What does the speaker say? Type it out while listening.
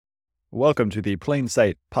Welcome to the Plain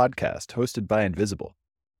Sight podcast hosted by Invisible.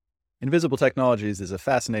 Invisible Technologies is a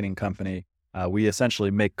fascinating company. We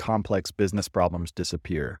essentially make complex business problems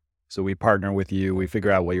disappear. So we partner with you. We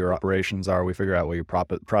figure out what your operations are. We figure out what your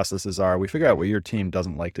processes are. We figure out what your team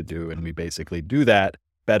doesn't like to do. And we basically do that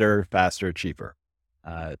better, faster, cheaper.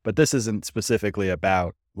 But this isn't specifically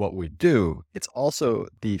about what we do. It's also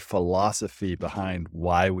the philosophy behind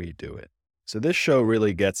why we do it. So this show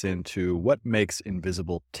really gets into what makes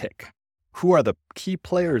Invisible tick. Who are the key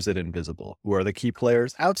players at Invisible? Who are the key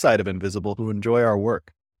players outside of Invisible who enjoy our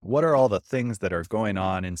work? What are all the things that are going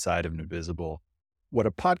on inside of Invisible? What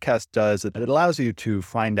a podcast does, it allows you to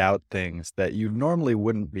find out things that you normally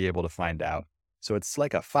wouldn't be able to find out. So it's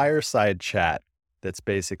like a fireside chat that's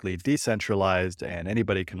basically decentralized and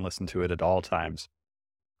anybody can listen to it at all times.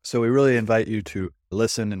 So we really invite you to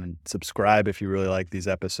listen and subscribe if you really like these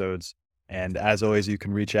episodes. And as always, you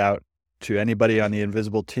can reach out to anybody on the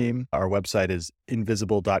Invisible team. Our website is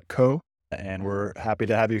invisible.co, and we're happy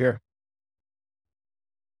to have you here.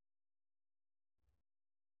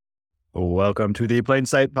 Welcome to the Plain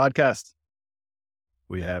Sight podcast.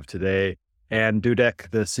 We have today Anne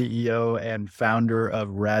Dudek, the CEO and founder of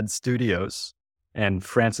Rad Studios, and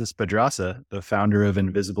Francis Pedraza, the founder of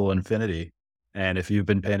Invisible Infinity. And if you've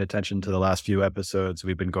been paying attention to the last few episodes,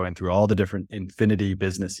 we've been going through all the different Infinity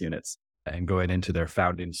business units and going into their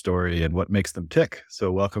founding story and what makes them tick.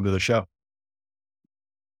 So welcome to the show.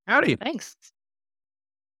 Howdy. Thanks.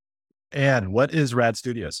 And what is Rad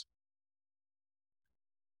Studios?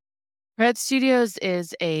 Rad Studios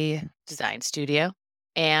is a design studio.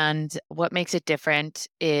 And what makes it different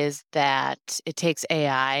is that it takes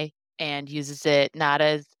AI and uses it not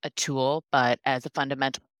as a tool, but as a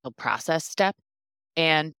fundamental process step.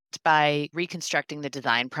 And by reconstructing the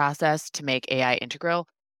design process to make AI integral,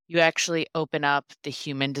 you actually open up the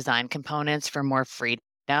human design components for more freedom.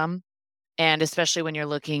 And especially when you're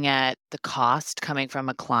looking at the cost coming from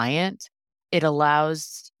a client, it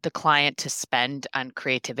allows the client to spend on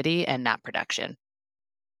creativity and not production.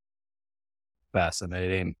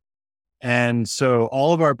 Fascinating. And so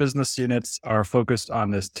all of our business units are focused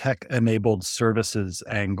on this tech-enabled services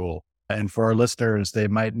angle. And for our listeners, they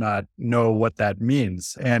might not know what that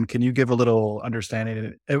means. And can you give a little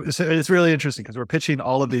understanding? It's really interesting because we're pitching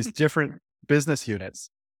all of these different business units.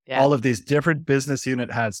 Yeah. All of these different business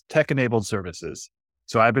unit has tech-enabled services.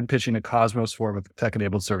 So I've been pitching a Cosmos form of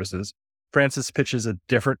tech-enabled services. Francis pitches a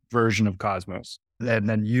different version of Cosmos. And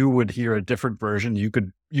then you would hear a different version.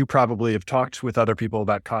 You probably have talked with other people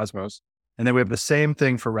about Cosmos. And then we have the same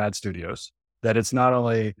thing for Rad Studios, that it's not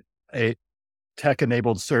only a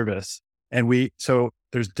tech-enabled service. So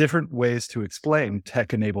there's different ways to explain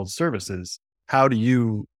tech-enabled services. How do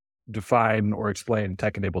you define or explain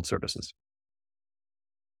tech-enabled services?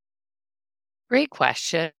 Great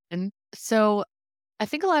question. So I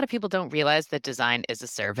think a lot of people don't realize that design is a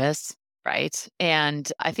service, right?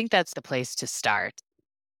 And I think that's the place to start.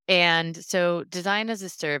 And so design as a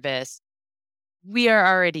service,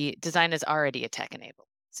 design is already a tech-enabled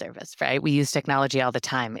service, right? We use technology all the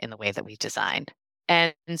time in the way that we design.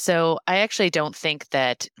 And so I actually don't think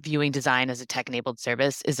that viewing design as a tech-enabled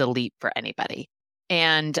service is a leap for anybody.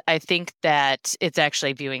 And I think that it's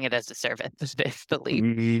actually viewing it as a service that is the leap.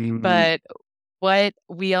 Mm-hmm. But what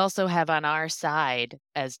we also have on our side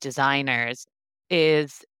as designers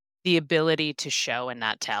is the ability to show and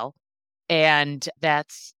not tell. And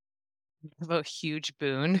that's a huge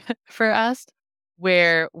boon for us,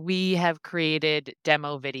 where we have created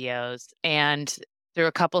demo videos and through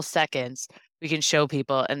a couple seconds, we can show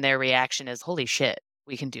people and their reaction is, holy shit,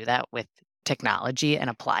 we can do that with technology and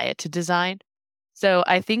apply it to design. So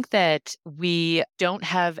I think that we don't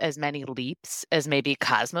have as many leaps as maybe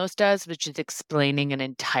Cosmos does, which is explaining an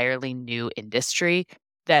entirely new industry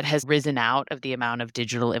that has risen out of the amount of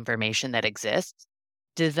digital information that exists.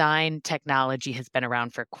 Design technology has been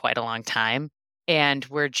around for quite a long time, and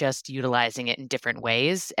we're just utilizing it in different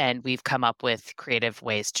ways. And we've come up with creative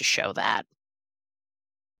ways to show that.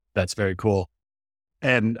 That's very cool.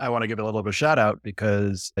 And I want to give a little bit of a shout out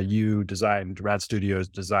because Rad Studios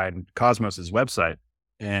designed Cosmos's website.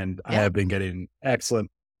 And yeah. I have been getting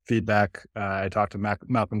excellent feedback. I talked to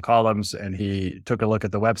Malcolm Collins and he took a look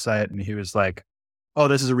at the website and he was like, oh,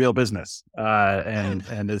 this is a real business. And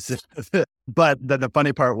it's, but then the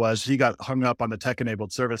funny part was he got hung up on the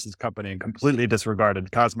tech-enabled services company and completely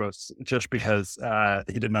disregarded Cosmos just because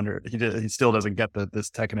he still doesn't get this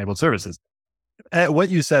tech-enabled services. What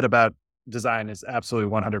you said about design is absolutely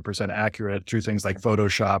 100% accurate through things like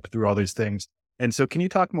Photoshop, through all these things. And so can you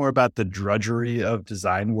talk more about the drudgery of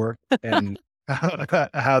design work and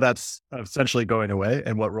how that's essentially going away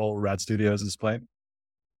and what role Rad Studios is playing?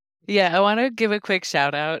 Yeah, I want to give a quick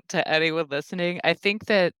shout out to anyone listening. I think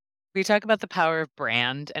that we talk about the power of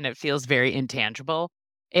brand and it feels very intangible,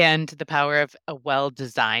 and the power of a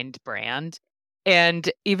well-designed brand. And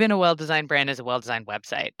even a well-designed brand is a well-designed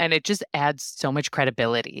website, and it just adds so much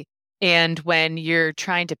credibility. And when you're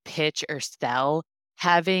trying to pitch or sell,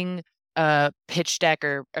 having a pitch deck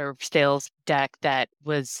or sales deck that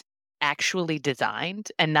was actually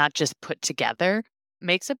designed and not just put together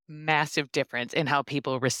makes a massive difference in how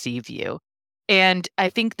people receive you. And I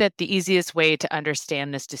think that the easiest way to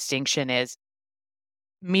understand this distinction is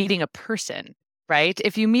meeting a person, right?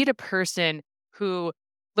 If you meet a person who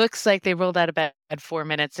looks like they rolled out of bed 4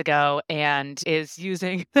 minutes ago and is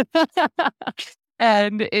using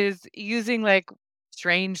and is using like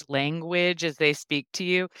strange language as they speak to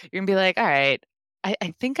you, you're gonna be like, all right,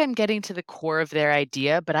 I think I'm getting to the core of their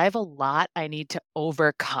idea, but I have a lot I need to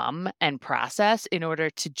overcome and process in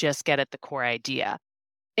order to just get at the core idea.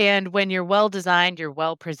 And when you're well designed, you're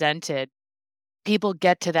well presented, people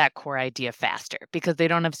get to that core idea faster because they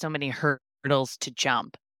don't have so many hurdles to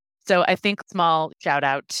jump. So I think small shout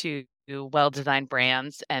out to well-designed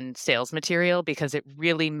brands and sales material because it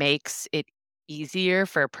really makes it easier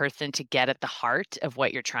for a person to get at the heart of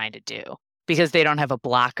what you're trying to do because they don't have a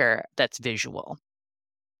blocker that's visual.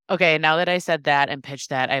 Okay, now that I said that and pitched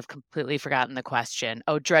that, I've completely forgotten the question.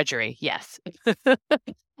 Oh, drudgery. Yes.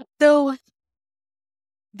 So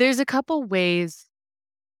there's a couple ways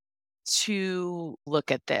to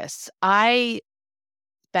look at this. I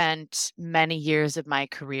spent many years of my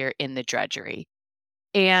career in the drudgery,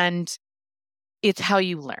 and it's how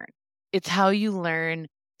you learn. It's how you learn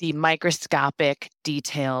the microscopic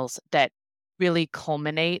details that really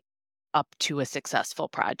culminate up to a successful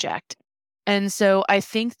project. And so I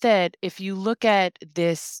think that if you look at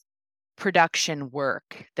this production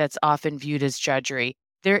work that's often viewed as drudgery,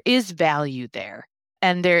 there is value there.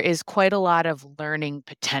 And there is quite a lot of learning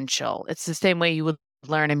potential. It's the same way you would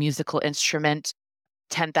learn a musical instrument,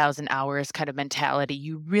 10,000 hours kind of mentality.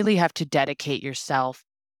 You really have to dedicate yourself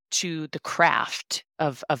to the craft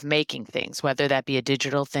of making things, whether that be a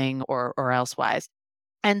digital thing or elsewise.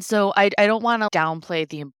 And so I don't want to downplay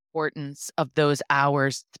the importance of those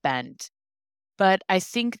hours spent, but I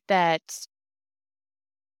think that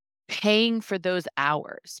paying for those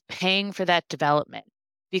hours, paying for that development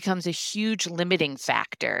becomes a huge limiting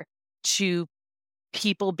factor to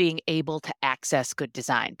people being able to access good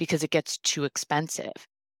design because it gets too expensive.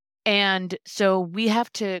 And so we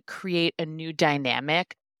have to create a new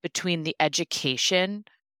dynamic between the education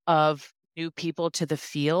of new people to the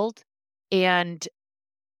field and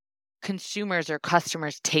consumers or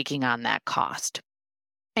customers taking on that cost.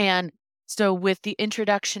 And so with the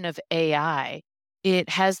introduction of AI, it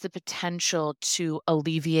has the potential to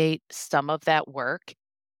alleviate some of that work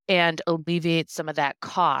and alleviate some of that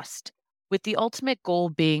cost, with the ultimate goal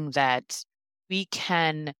being that we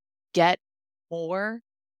can get more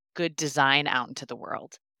good design out into the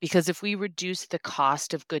world. Because if we reduce the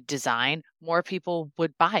cost of good design, more people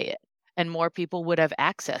would buy it and more people would have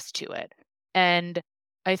access to it. And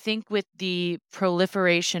I think with the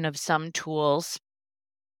proliferation of some tools,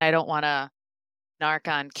 I don't want to narc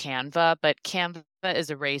on Canva, but Canva is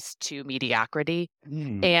a race to mediocrity.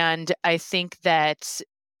 And I think that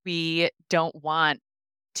we don't want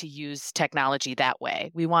to use technology that way.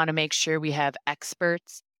 We want to make sure we have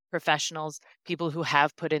experts, professionals, people who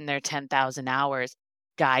have put in their 10,000 hours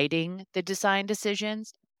guiding the design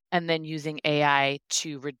decisions and then using AI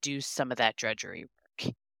to reduce some of that drudgery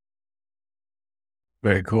work.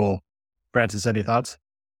 Very cool. Francis, any thoughts?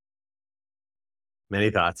 Many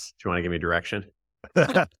thoughts. Do you want to give me direction?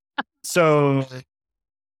 So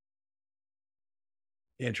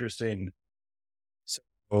interesting.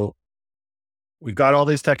 So we've got all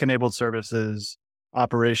these tech-enabled services,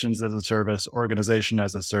 operations as a service, organization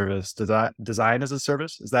as a service, design as a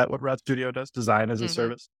service. Is that what Rad Studio does? Design as a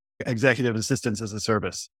service, executive assistance as a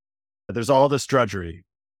service. There's all this drudgery.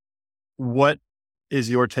 What is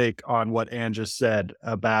your take on what Anne just said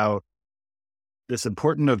about this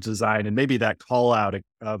importance of design and maybe that call out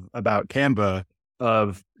of about Canva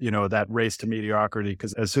of, that race to mediocrity?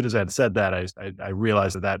 Because as soon as Anne said that, I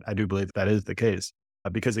realized that I do believe that is the case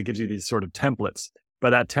because it gives you these sort of templates. But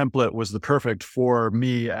that template was the perfect for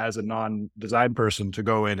me as a non-design person to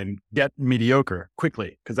go in and get mediocre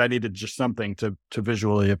quickly because I needed just something to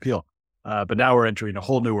visually appeal. But now we're entering a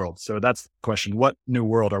whole new world. So that's the question. What new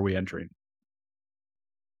world are we entering?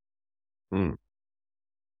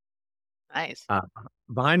 Nice.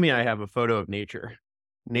 Behind me, I have a photo of nature.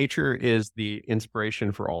 Nature is the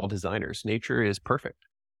inspiration for all designers. Nature is perfect.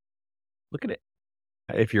 Look at it.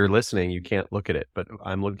 If you're listening, you can't look at it, but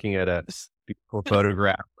I'm looking at a beautiful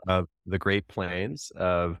photograph of the Great Plains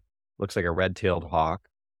of looks like a red-tailed hawk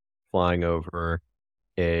flying over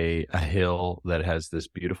a hill that has this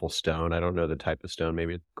beautiful stone. I don't know the type of stone,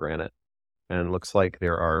 maybe it's granite. And it looks like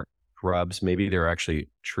there are shrubs. Maybe there are actually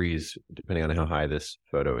trees, depending on how high this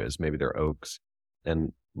photo is. Maybe they're oaks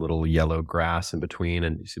and little yellow grass in between.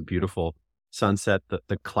 And it's a beautiful sunset.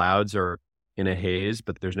 The clouds are in a haze,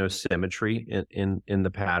 but there's no symmetry in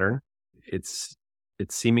the pattern. It's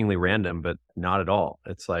seemingly random, but not at all.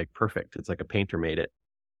 It's like perfect. It's like a painter made it.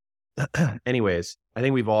 Anyways, I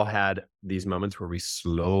think we've all had these moments where we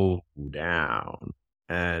slow down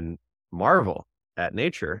and marvel at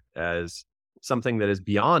nature as something that is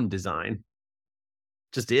beyond design,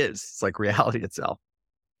 just is. It's like reality itself.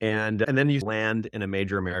 And then you land in a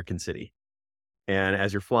major American city. And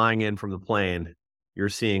as you're flying in from the plane, you're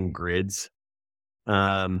seeing grids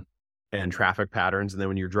and traffic patterns. And then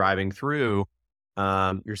when you're driving through,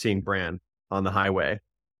 you're seeing brand on the highway.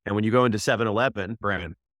 And when you go into 7-Eleven,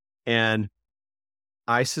 brand. And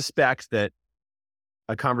I suspect that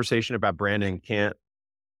a conversation about branding can't,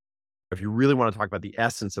 if you really want to talk about the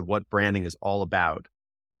essence of what branding is all about,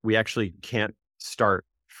 we actually can't start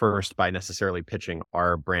first by necessarily pitching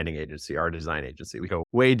our branding agency, our design agency. We go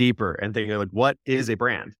way deeper and think like, what is a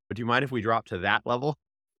brand? But do you mind if we drop to that level?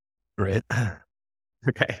 Right.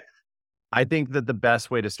 Okay. I think that the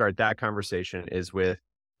best way to start that conversation is with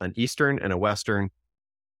an Eastern and a Western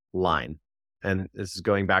line. And this is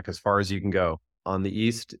going back as far as you can go. On the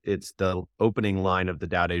East, it's the opening line of the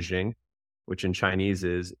Tao Te Ching, which in Chinese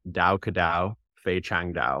is Dao Ke Dao, Fei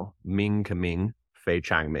Chang Dao, Ming Ke Ming, Fei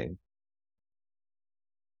Chang Ming.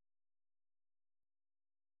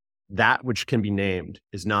 That which can be named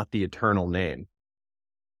is not the eternal name.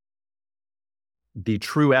 The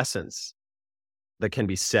true essence that can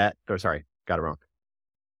be said, got it wrong.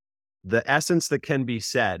 The essence that can be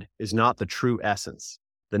said is not the true essence.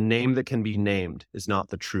 The name that can be named is not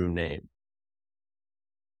the true name.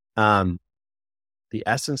 The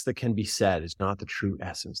essence that can be said is not the true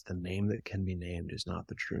essence. The name that can be named is not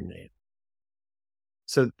the true name.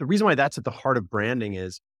 So the reason why that's at the heart of branding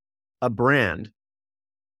is a brand,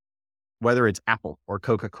 whether it's Apple or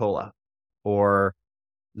Coca-Cola or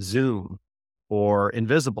Zoom or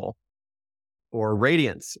Invisible or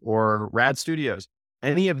Radiance or Rad Studios,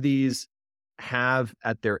 any of these have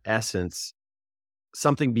at their essence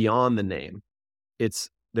something beyond the name.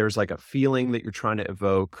 There's like a feeling that you're trying to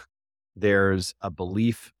evoke. There's a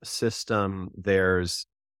belief system. There's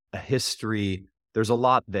a history. There's a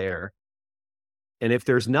lot there. And if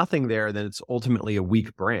there's nothing there, then it's ultimately a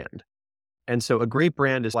weak brand. And so a great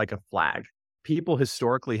brand is like a flag. People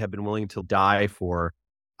historically have been willing to die for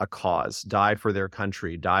a cause, die for their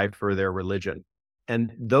country, die for their religion.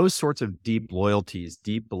 And those sorts of deep loyalties,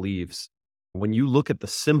 deep beliefs, when you look at the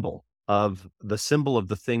symbol of the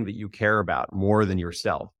thing that you care about more than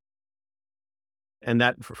yourself. And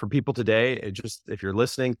that for people today, if you're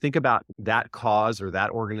listening, think about that cause or that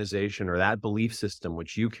organization or that belief system,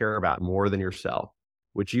 which you care about more than yourself,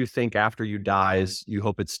 which you think after you dies, you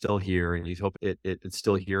hope it's still here and you hope it's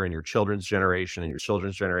still here in your children's generation and your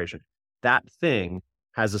children's generation. That thing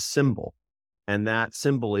has a symbol, and that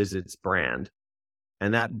symbol is its brand.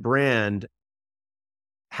 And that brand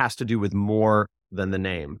has to do with more than the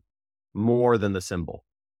name, more than the symbol.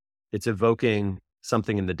 It's evoking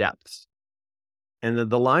something in the depths. And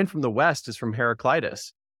the line from the West is from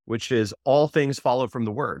Heraclitus, which is all things follow from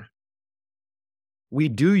the word. We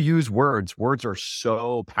do use words. Words are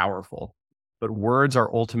so powerful, but words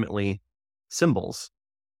are ultimately symbols.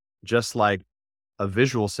 Just like a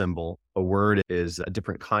visual symbol, a word is a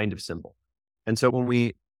different kind of symbol. And so when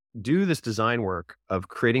we do this design work of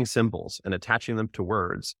creating symbols and attaching them to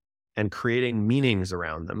words and creating meanings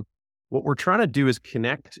around them, what we're trying to do is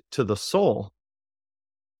connect to the soul,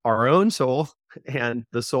 our own soul, and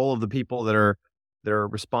the soul of the people that are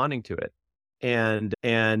responding to it. And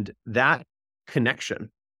that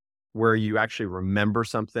connection where you actually remember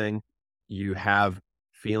something, you have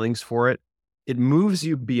feelings for it, it moves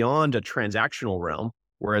you beyond a transactional realm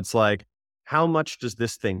where it's like, how much does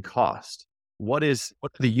this thing cost? What are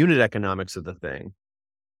the unit economics of the thing?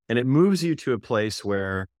 And it moves you to a place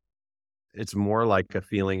where it's more like a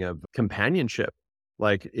feeling of companionship,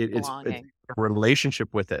 like it's a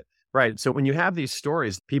relationship with it. Right. So when you have these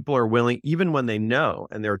stories, people are willing, even when they know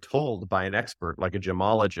and they're told by an expert, like a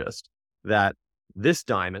gemologist, that this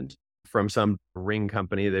diamond from some ring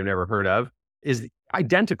company they've never heard of is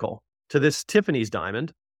identical to this Tiffany's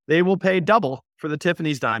diamond, they will pay double for the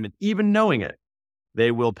Tiffany's diamond, even knowing it.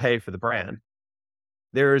 They will pay for the brand.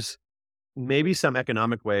 There's maybe some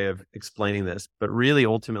economic way of explaining this, but really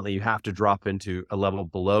ultimately you have to drop into a level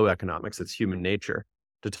below economics. It's human nature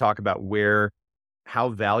to talk about how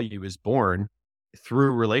value is born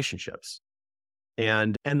through relationships.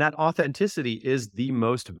 And that authenticity is the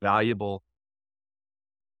most valuable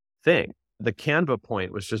thing. The Canva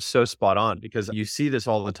point was just so spot on because you see this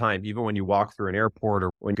all the time, even when you walk through an airport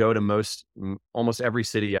or when you go to almost every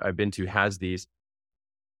city I've been to has these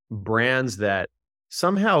brands that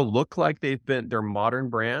somehow look like they're modern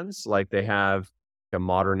brands, like they have a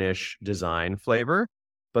modernish design flavor,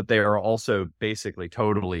 but they are also basically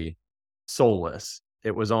totally soulless.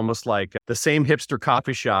 It was almost like the same hipster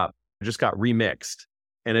coffee shop just got remixed,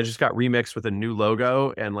 and it just got remixed with a new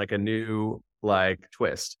logo and like a new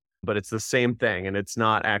twist, but it's the same thing and it's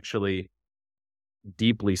not actually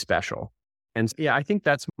deeply special. And yeah, I think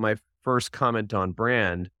that's my first comment on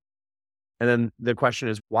brand. And then the question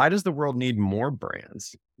is, why does the world need more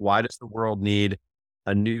brands? Why does the world need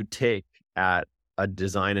a new take at a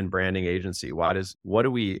design and branding agency? What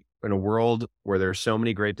do we, in a world where there's so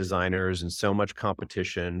many great designers and so much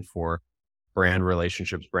competition for brand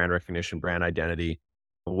relationships, brand recognition, brand identity,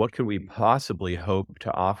 what could we possibly hope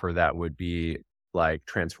to offer that would be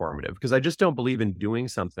transformative? Because I just don't believe in doing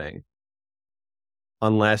something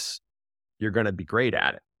unless you're going to be great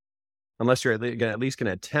at it, unless you're at least going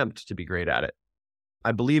to attempt to be great at it.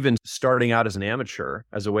 I believe in starting out as an amateur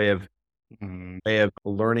as a way of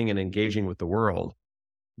learning and engaging with the world.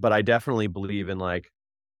 But I definitely believe in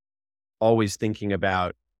always thinking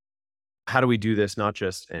about how do we do this, not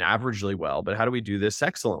just averagely well, but how do we do this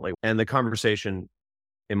excellently? And the conversation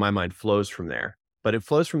in my mind flows from there, but it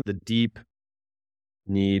flows from the deep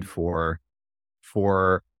need for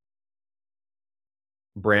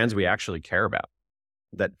brands we actually care about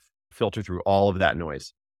that filter through all of that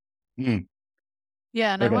noise. Yeah.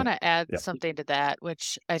 And Okay. I want to add Yeah. something to that,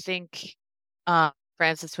 which I think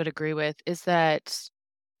Francis would agree with, is that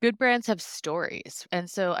good brands have stories. And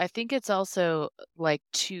so I think it's also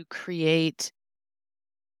to create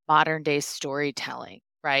modern day storytelling,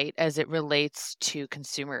 right, as it relates to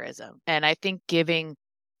consumerism. And I think giving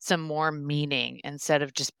some more meaning instead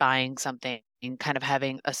of just buying something and kind of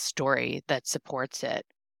having a story that supports it.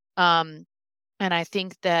 And I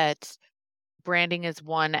think that branding is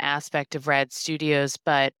one aspect of Red Studios,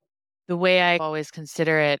 but the way I always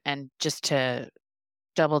consider it, and just to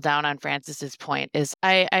double down on Francis's point, is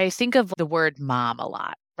I think of the word mom a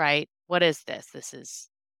lot, right? What is this? This is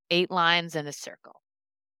 8 lines in a circle.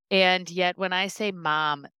 And yet when I say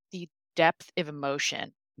mom, the depth of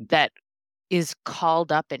emotion that is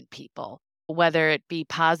called up in people, whether it be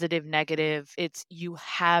positive, negative, it's you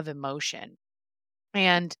have emotion.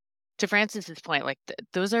 And to Francis's point,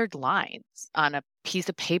 those are lines on a piece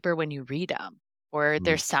of paper when you read them, or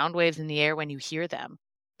they're sound waves in the air when you hear them.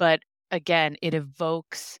 But again, it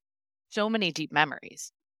evokes so many deep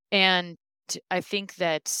memories. And I think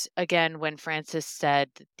that, again, when Francis said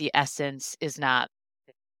the essence is not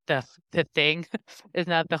the thing, is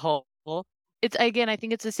not the whole, it's, again, I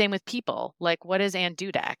think it's the same with people. What is Ann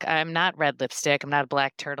Dudek? I'm not red lipstick. I'm not a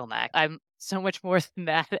black turtleneck. I'm so much more than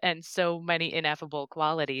that, and so many ineffable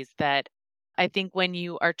qualities that I think when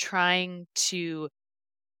you are trying to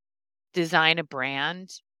design a brand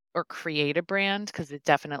or create a brand, because it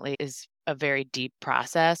definitely is a very deep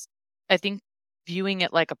process, I think viewing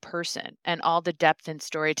it like a person and all the depth and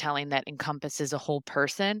storytelling that encompasses a whole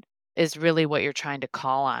person is really what you're trying to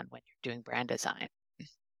call on when you're doing brand design.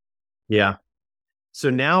 Yeah. So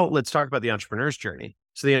now let's talk about the entrepreneur's journey.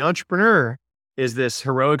 So the entrepreneur is this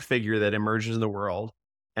heroic figure that emerges in the world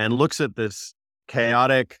and looks at this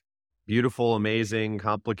chaotic, beautiful, amazing,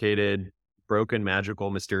 complicated, broken, magical,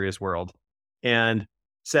 mysterious world and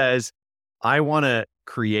says, I want to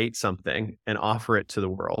create something and offer it to the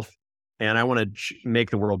world. And I want to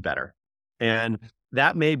make the world better. And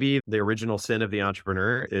that may be the original sin of the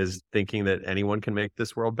entrepreneur, is thinking that anyone can make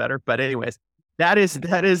this world better. But anyways, that is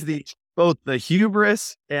both the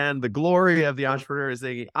hubris and the glory of the entrepreneur, is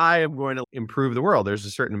thinking, I am going to improve the world. There's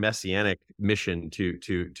a certain messianic mission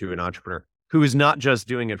to an entrepreneur who is not just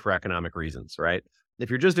doing it for economic reasons, right? If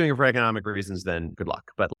you're just doing it for economic reasons, then good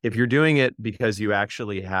luck. But if you're doing it because you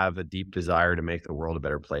actually have a deep desire to make the world a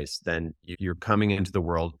better place, then you're coming into the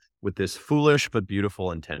world with this foolish but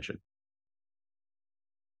beautiful intention.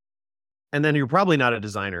 And then you're probably not a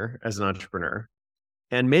designer as an entrepreneur.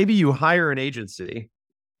 And maybe you hire an agency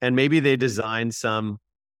and maybe they design some,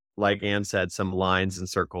 like Ann said, some lines and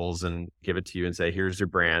circles and give it to you and say, here's your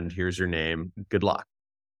brand, here's your name, good luck.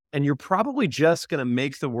 And you're probably just going to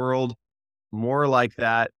make the world more like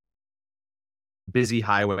that busy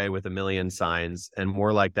highway with 1 million signs and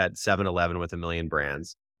more like that 7-Eleven with 1 million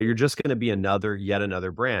brands. You're just going to be yet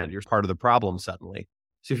another brand. You're part of the problem suddenly.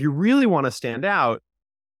 So if you really want to stand out,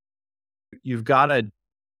 you've got to,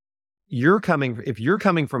 if you're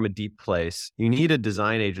coming from a deep place, you need a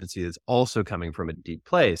design agency that's also coming from a deep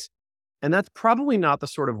place. And that's probably not the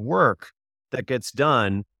sort of work that gets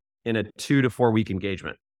done in a 2 to 4 week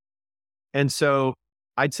engagement. And so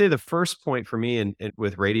I'd say the first point for me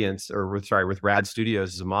with Radiance with Rad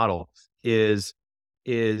Studios as a model is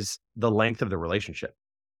the length of the relationship.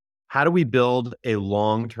 How do we build a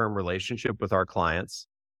long-term relationship with our clients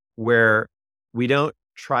where we don't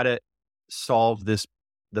try to solve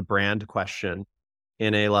the brand question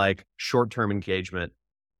in a short-term engagement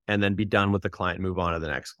and then be done with the client, move on to the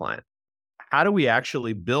next client? How do we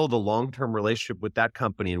actually build a long-term relationship with that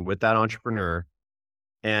company and with that entrepreneur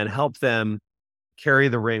and help them carry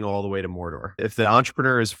the ring all the way to Mordor? If the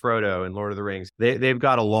entrepreneur is Frodo in Lord of the Rings, they've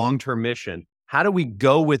got a long-term mission. How do we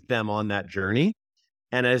go with them on that journey?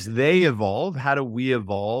 And as they evolve, how do we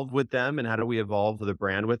evolve with them? And how do we evolve the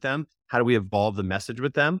brand with them? How do we evolve the message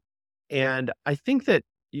with them? And I think that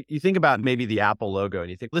you think about maybe the Apple logo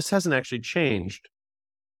and you think, this hasn't actually changed.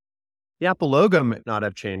 The Apple logo might not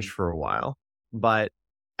have changed for a while, but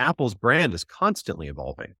Apple's brand is constantly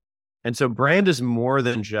evolving. And so brand is more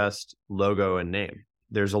than just logo and name.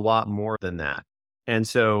 There's a lot more than that. And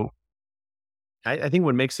so I think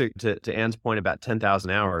what makes it, to Anne's point about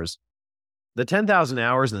 10,000 hours, the 10,000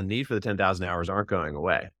 hours and the need for the 10,000 hours aren't going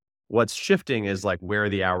away. What's shifting is where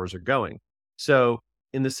the hours are going. So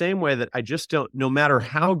in the same way that no matter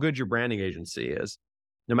how good your branding agency is,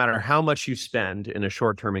 no matter how much you spend in a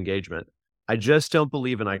short-term engagement, I just don't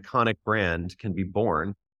believe an iconic brand can be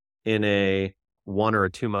born in a 1 or a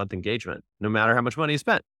 2 month engagement, no matter how much money you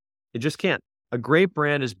spent. It just can't. A great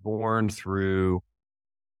brand is born through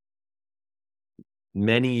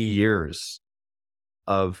many years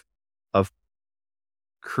of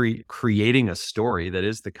creating a story that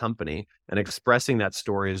is the company and expressing that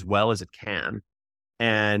story as well as it can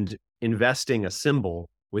and investing a symbol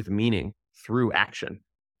with meaning through action.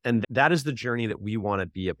 And that is the journey that we want to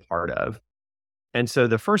be a part of. And so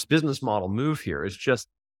the first business model move here is just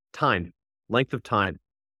time, length of time.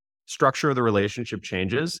 Structure of the relationship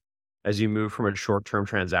changes as you move from a short-term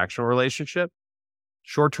transactional relationship.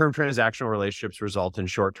 Short-term transactional relationships result in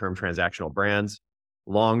short-term transactional brands.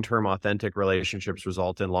 Long-term authentic relationships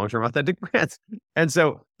result in long-term authentic brands. And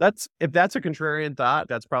so if that's a contrarian thought,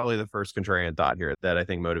 that's probably the first contrarian thought here that I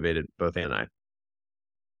think motivated both Anne and I.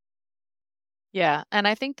 Yeah. And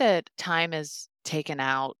I think that time is taken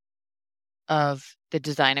out of the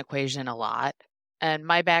design equation a lot. And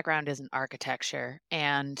my background is in architecture,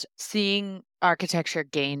 and seeing architecture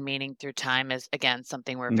gain meaning through time is, again,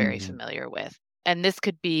 something we're very familiar with. And this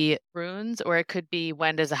could be runes, or it could be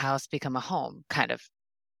when does a house become a home kind of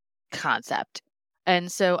concept.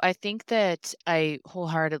 And so I think that I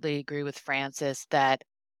wholeheartedly agree with Francis that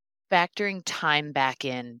factoring time back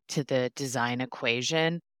into the design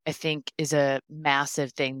equation, I think, is a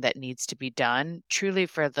massive thing that needs to be done truly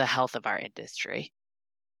for the health of our industry.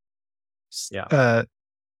 Yeah.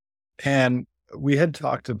 And we had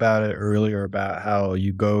talked about it earlier about how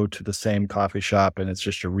you go to the same coffee shop and it's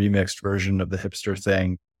just a remixed version of the hipster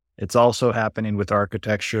thing. It's also happening with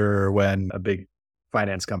architecture when a big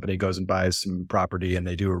finance company goes and buys some property and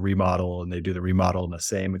they do a remodel, and they do the remodel in the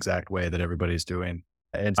same exact way that everybody's doing.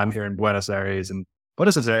 And I'm here in Buenos Aires, and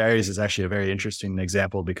Buenos Aires is actually a very interesting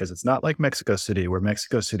example because it's not like Mexico City, where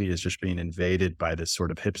Mexico City is just being invaded by this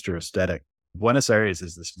sort of hipster aesthetic. Buenos Aires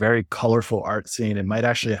is this very colorful art scene. It might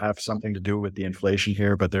actually have something to do with the inflation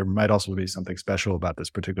here, but there might also be something special about this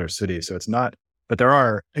particular city. So it's not, but there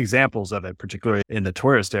are examples of it, particularly in the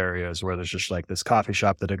tourist areas, where there's just this coffee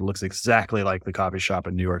shop that it looks exactly like the coffee shop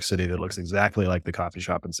in New York City, that looks exactly like the coffee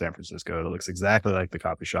shop in San Francisco, that looks exactly like the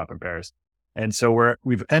coffee shop in Paris. And so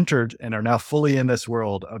we've entered and are now fully in this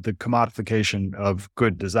world of the commodification of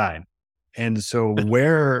good design. And so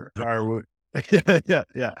where are we?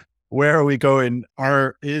 Yeah. Where are we going?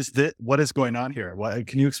 What is going on here?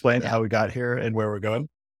 Can you explain how we got here and where we're going?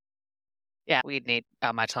 Yeah, we'd need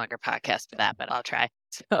a much longer podcast for that, but I'll try.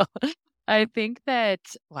 So I think that,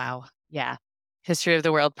 wow. Yeah. History of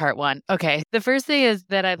the World, Part 1. Okay. The first thing is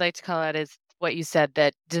that I'd like to call out is what you said,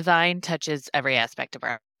 that design touches every aspect of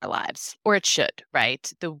our lives, or it should,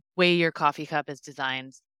 right? The way your coffee cup is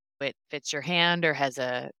designed, it fits your hand or has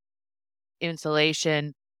a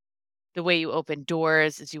insulation. The way you open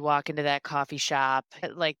doors as you walk into that coffee shop,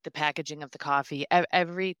 like the packaging of the coffee,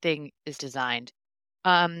 everything is designed.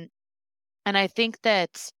 And I think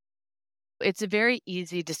that it's a very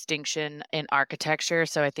easy distinction in architecture.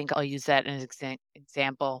 So I think I'll use that as an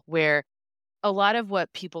example where a lot of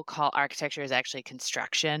what people call architecture is actually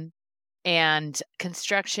construction. And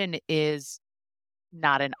construction is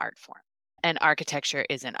not an art form, and architecture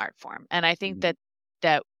is an art form. And I think that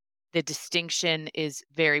the distinction is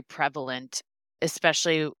very prevalent,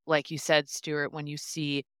 especially like you said, Stuart, when you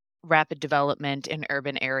see rapid development in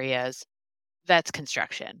urban areas, that's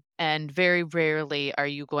construction. And very rarely are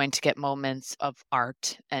you going to get moments of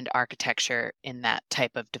art and architecture in that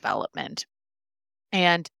type of development.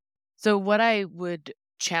 And so, what I would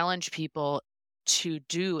challenge people to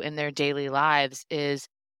do in their daily lives is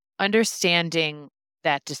understanding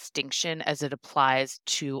that distinction as it applies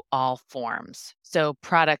to all forms. So,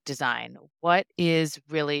 product design, what is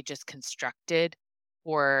really just constructed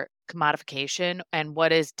for commodification and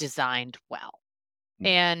what is designed well?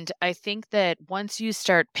 And I think that once you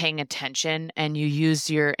start paying attention and you use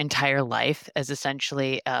your entire life as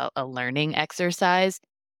essentially a learning exercise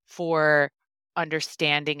for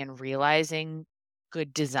understanding and realizing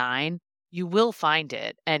good design, you will find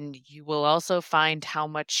it. And you will also find how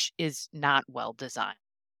much is not well designed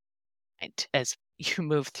as you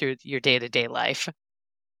move through your day to day life.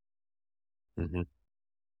 Mm-hmm.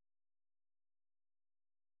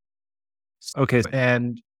 Okay.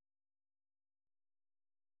 And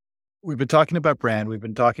we've been talking about brand, we've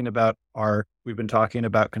been talking about art, we've been talking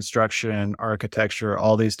about construction, architecture,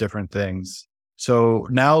 all these different things. So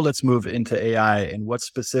now let's move into AI and what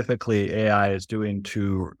specifically AI is doing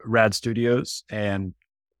to Rad Studios and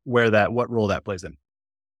what role that plays in.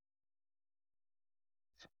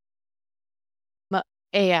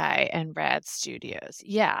 AI and Rad Studios.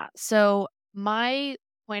 Yeah. So my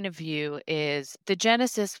point of view is the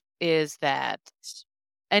genesis is that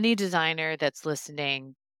any designer that's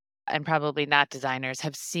listening, and probably not designers,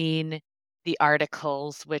 have seen the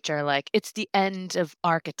articles which are like, it's the end of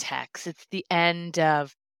architects, it's the end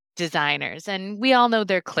of designers. And we all know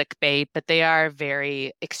they're clickbait, but they are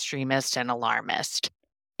very extremist and alarmist.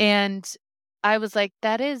 And I was like,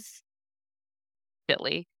 that is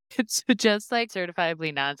silly. It's just like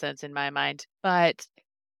certifiably nonsense in my mind. But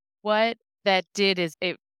what that did is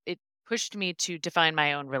it pushed me to define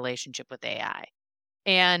my own relationship with AI.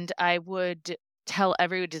 And I would tell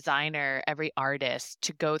every designer, every artist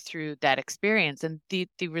to go through that experience. And the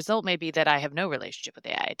result may be that I have no relationship with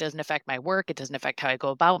AI. It doesn't affect my work. It doesn't affect how I go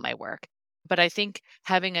about my work. But I think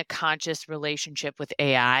having a conscious relationship with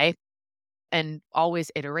AI and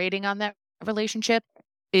always iterating on that relationship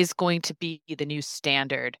is going to be the new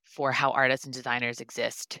standard for how artists and designers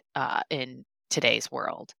exist in today's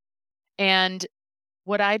world. And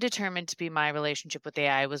what I determined to be my relationship with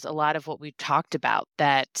AI was a lot of what we talked about,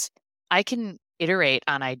 that I can iterate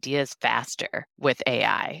on ideas faster with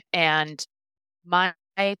AI. And my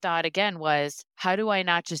thought again was, how do I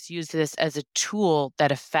not just use this as a tool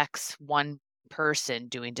that affects one person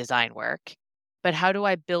doing design work, but how do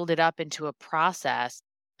I build it up into a process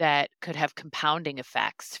that could have compounding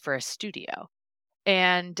effects for a studio?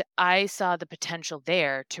 And I saw the potential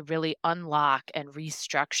there to really unlock and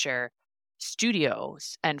restructure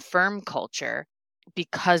studios and firm culture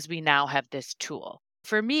because we now have this tool.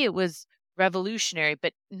 For me, it was revolutionary,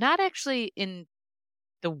 but not actually in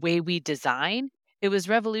the way we design. It was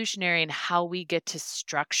revolutionary in how we get to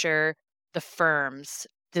structure the firms,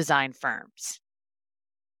 design firms.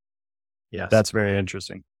 Yes. That's very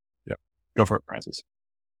interesting. Yeah. Go for it, Francis.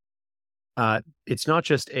 It's not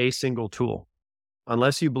just a single tool.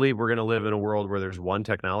 Unless you believe we're going to live in a world where there's one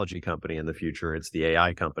technology company in the future, it's the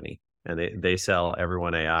AI company, and they sell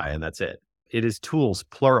everyone AI, and that's it. It is tools,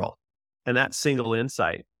 plural. And that single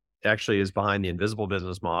insight actually is behind the Invisible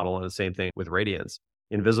business model, and the same thing with Radiance.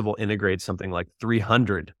 Invisible integrates something like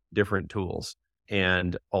 300 different tools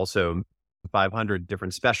and also 500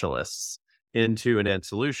 different specialists into an end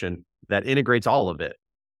solution that integrates all of it.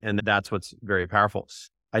 And that's what's very powerful.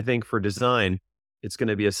 I think for design, it's going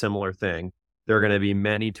to be a similar thing. There are going to be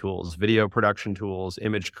many tools, video production tools,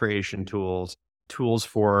 image creation tools, tools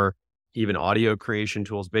for even audio creation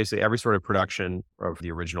tools, basically every sort of production of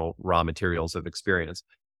the original raw materials of experience.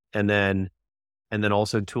 And then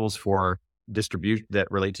also tools for distribution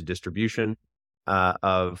that relate to distribution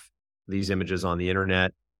of these images on the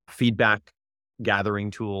internet, feedback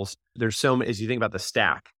gathering tools. There's so many, as you think about the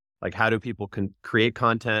stack, like how do people create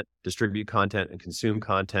content, distribute content, and consume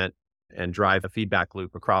content, and drive a feedback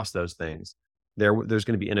loop across those things. There's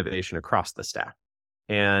going to be innovation across the stack.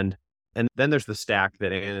 And then there's the stack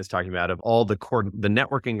that Anne is talking about of all the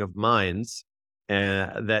networking of minds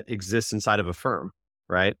that exists inside of a firm,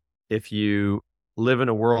 right? If you live in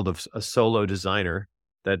a world of a solo designer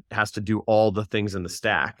that has to do all the things in the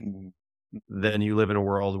stack, then you live in a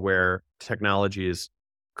world where technology is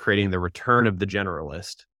creating the return of the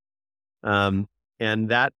generalist And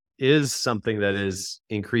that is something that is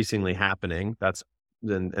increasingly happening.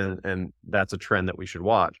 And that's a trend that we should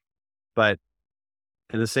watch. But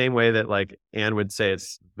in the same way that like Anne would say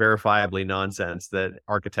it's verifiably nonsense that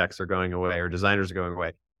architects are going away or designers are going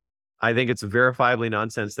away, I think it's verifiably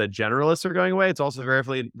nonsense that generalists are going away. It's also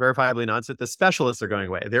verifiably nonsense that specialists are going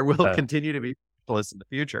away. There will continue to be specialists in the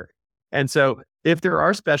future. And so if there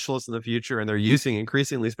are specialists in the future and they're using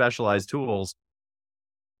increasingly specialized tools,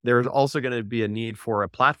 there's also going to be a need for a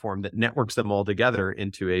platform that networks them all together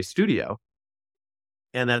into a studio.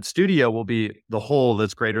 And that studio will be the whole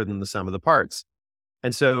that's greater than the sum of the parts.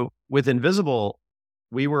 And so with Invisible,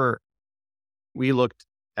 we looked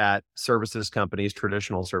at services companies,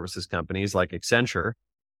 traditional services companies like Accenture,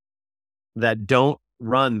 that don't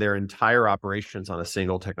run their entire operations on a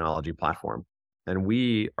single technology platform. And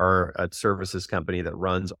we are a services company that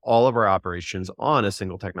runs all of our operations on a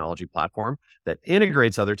single technology platform that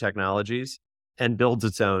integrates other technologies and builds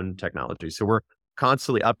its own technology. So we're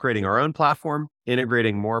constantly upgrading our own platform,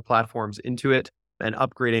 integrating more platforms into it, and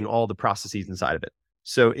upgrading all the processes inside of it.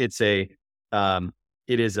 So it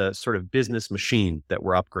is a sort of business machine that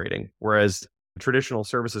we're upgrading. Whereas a traditional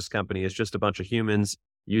services company is just a bunch of humans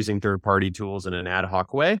using third-party tools in an ad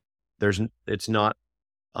hoc way. It's not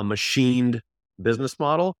a machined business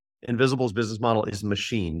model. Invisible's business model is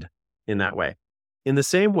machined in that way. In the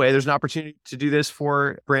same way, there's an opportunity to do this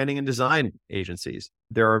for branding and design agencies.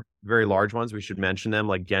 There are very large ones. We should mention them,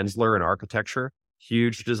 like Gensler in architecture,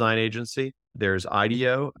 huge design agency. There's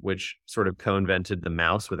IDEO, which sort of co-invented the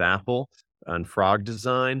mouse with Apple, and Frog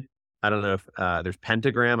Design. I don't know if there's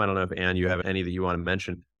Pentagram. I don't know if, Anne, you have any that you want to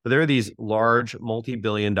mention. But there are these large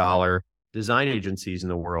multi-billion-dollar design agencies in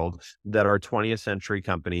the world that are 20th century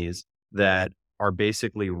companies that are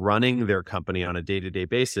basically running their company on a day-to-day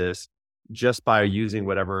basis just by using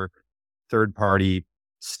whatever third-party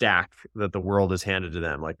stack that the world has handed to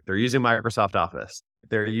them. Like they're using Microsoft Office.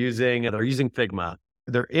 They're using Figma.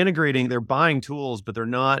 They're integrating, they're buying tools, but they're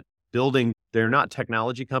not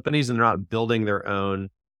technology companies, and they're not building their own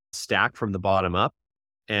stack from the bottom up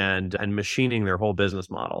and machining their whole business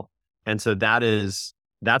model. And so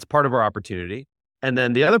that's part of our opportunity. And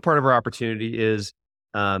then the other part of our opportunity is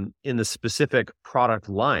in the specific product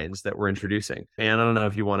lines that we're introducing. And I don't know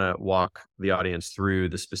if you want to walk the audience through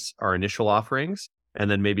our initial offerings and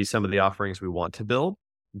then maybe some of the offerings we want to build.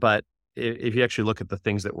 But if you actually look at the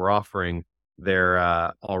things that we're offering, they're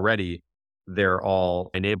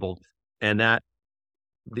all enabled. And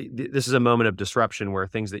this is a moment of disruption where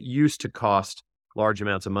things that used to cost large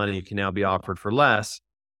amounts of money can now be offered for less.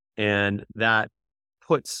 And that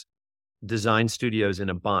puts design studios in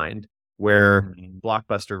a bind where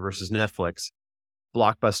Blockbuster versus Netflix,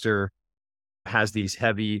 Blockbuster has these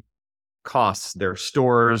heavy costs, their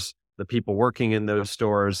stores, the people working in those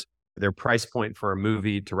stores, their price point for a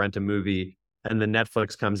movie, to rent a movie. And then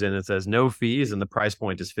Netflix comes in and says no fees, and the price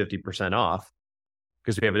point is 50% off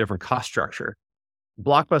because we have a different cost structure.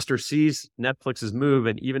 Blockbuster sees Netflix's move,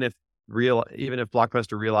 and even if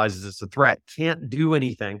Blockbuster realizes it's a threat, can't do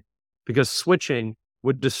anything because switching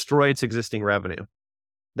would destroy its existing revenue.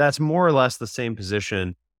 That's more or less the same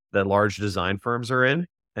position that large design firms are in,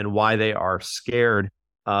 and why they are scared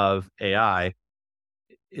of AI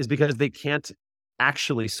is because they can't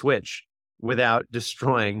actually switch without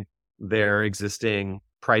destroying their existing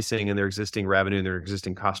pricing and their existing revenue and their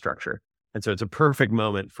existing cost structure. And so it's a perfect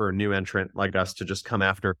moment for a new entrant like us to just come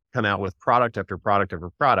out with product after product after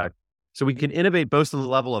product. So we can innovate both on the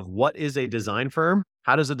level of what is a design firm?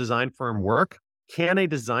 How does a design firm work? Can a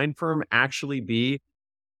design firm actually be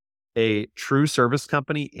a true service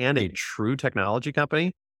company and a true technology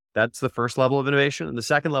company? That's the first level of innovation. And the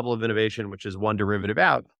second level of innovation, which is one derivative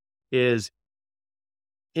out, is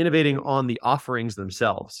innovating on the offerings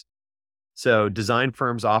themselves. So design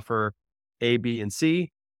firms offer A, B, and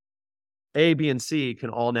C. A, B, and C can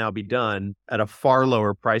all now be done at a far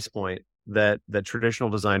lower price point that traditional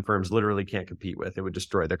design firms literally can't compete with. It would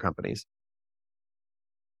destroy their companies.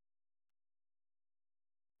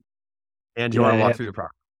 And do you want to walk through the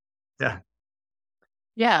product? Yeah.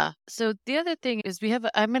 Yeah. So the other thing is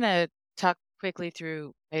I'm going to talk quickly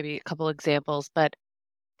through maybe a couple examples, but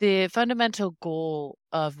the fundamental goal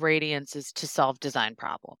of Radiance is to solve design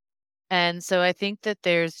problems. And so I think that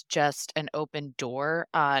there's just an open door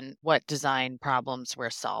on what design problems we're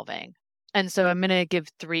solving. And so I'm going to give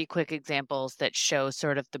 3 quick examples that show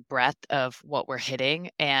sort of the breadth of what we're hitting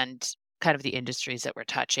and kind of the industries that we're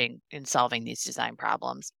touching in solving these design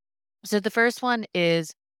problems. So the first one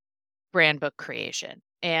is brand book creation.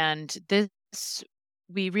 And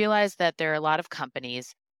we realize that there are a lot of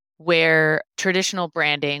companies where traditional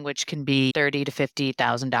branding, which can be $30,000 to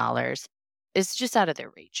 $50,000, is just out of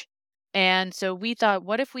their reach. And so we thought,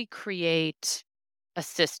 what if we create a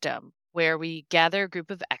system where we gather a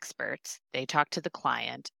group of experts, they talk to the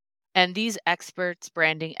client, and these experts,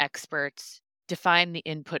 branding experts, define the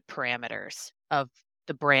input parameters of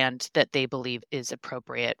the brand that they believe is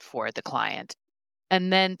appropriate for the client.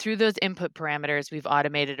 And then through those input parameters, we've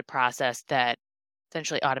automated a process that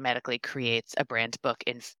essentially automatically creates a brand book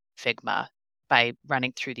in Figma by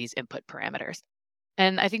running through these input parameters.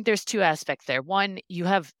 And I think there's two aspects there. One, you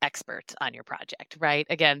have experts on your project, right?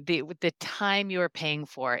 Again, the time you're paying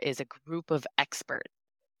for is a group of experts,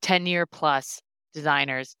 10-year plus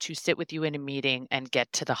designers to sit with you in a meeting and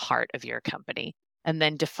get to the heart of your company and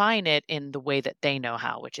then define it in the way that they know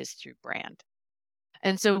how, which is through brand.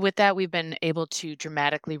 And so with that, we've been able to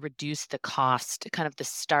dramatically reduce the cost, kind of the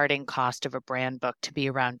starting cost of a brand book to be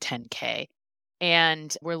around $10K.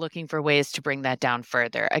 And we're looking for ways to bring that down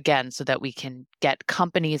further, again, so that we can get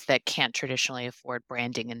companies that can't traditionally afford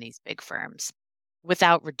branding in these big firms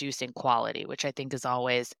without reducing quality, which I think is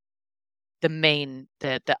always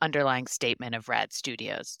the underlying statement of Rad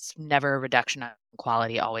Studios. It's never a reduction on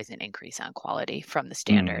quality, always an increase on quality from the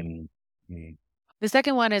standard. Mm-hmm. The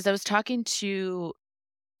second one is I was talking to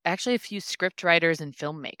actually a few script writers and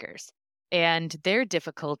filmmakers, and their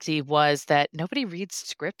difficulty was that nobody reads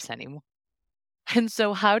scripts anymore. And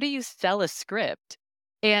so how do you sell a script?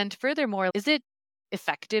 And furthermore, is it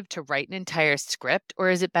effective to write an entire script, or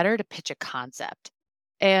is it better to pitch a concept?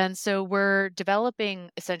 And so we're developing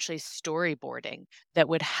essentially storyboarding that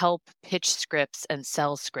would help pitch scripts and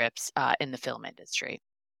sell scripts in the film industry.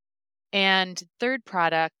 And third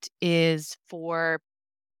product is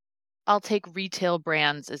I'll take retail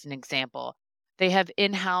brands as an example. They have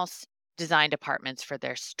in-house design departments for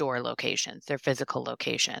their store locations, their physical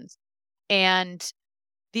locations. And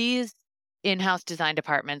these in-house design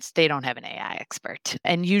departments, they don't have an AI expert.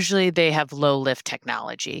 And usually they have low lift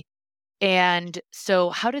technology. And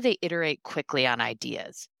so how do they iterate quickly on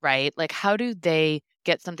ideas, right? Like how do they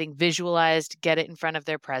get something visualized, get it in front of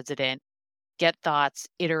their president, get thoughts,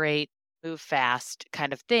 iterate, move fast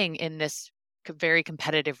kind of thing in this very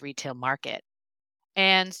competitive retail market?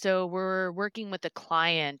 And so we're working with the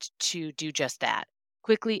client to do just that.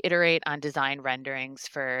 Quickly iterate on design renderings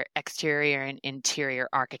for exterior and interior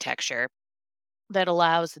architecture that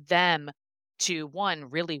allows them to, one,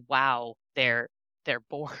 really wow their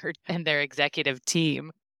board and their executive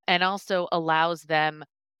team, and also allows them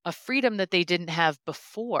a freedom that they didn't have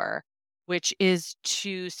before, which is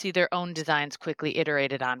to see their own designs quickly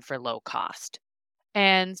iterated on for low cost.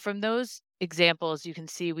 And from those examples, you can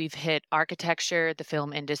see we've hit architecture, the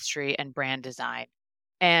film industry, and brand design.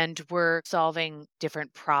 And we're solving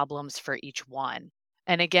different problems for each one.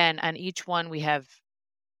 And again, on each one, we have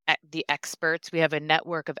the experts. We have a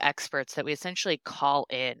network of experts that we essentially call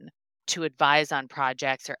in to advise on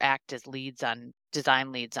projects or act as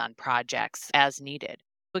design leads on projects as needed.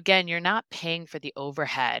 Again, you're not paying for the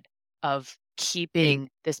overhead of keeping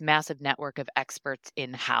this massive network of experts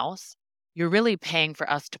in-house. You're really paying for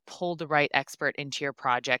us to pull the right expert into your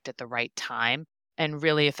project at the right time and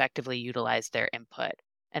really effectively utilize their input.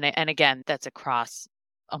 And again, that's across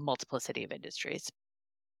a multiplicity of industries.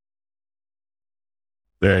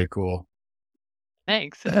 Very cool.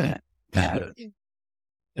 Thanks. I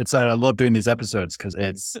love doing these episodes because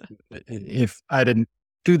if I didn't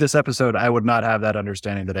do this episode, I would not have that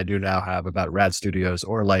understanding that I do now have about Rad Studios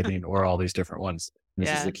or Lightning or all these different ones.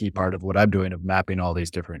 This is a key part of what I'm doing of mapping all these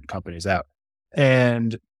different companies out.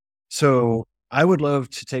 And so I would love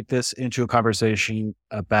to take this into a conversation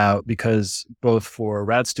about, because both for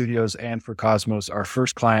Rad Studios and for Cosmos, our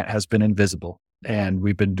first client has been Invisible. And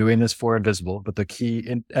we've been doing this for Invisible, but the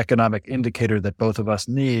key economic indicator that both of us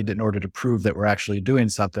need in order to prove that we're actually doing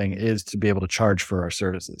something is to be able to charge for our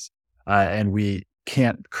services. And we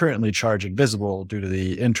can't currently charge Invisible due to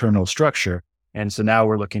the internal structure. And so now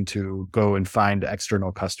we're looking to go and find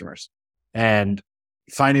external customers. And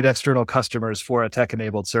finding external customers for a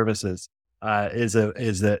tech-enabled services is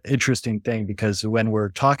an interesting thing, because when we're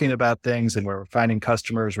talking about things and we're finding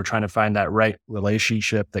customers, we're trying to find that right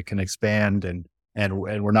relationship that can expand, and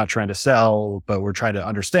we're not trying to sell, but we're trying to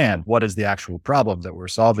understand what is the actual problem that we're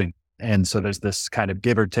solving. And so there's this kind of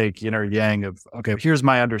give or take, yin or yang of, okay, here's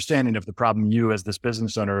my understanding of the problem you as this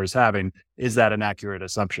business owner is having. Is that an accurate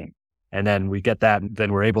assumption? And then we get that, and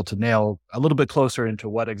then we're able to nail a little bit closer into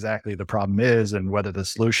what exactly the problem is and whether the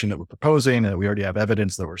solution that we're proposing, and we already have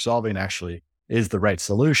evidence that we're solving, actually is the right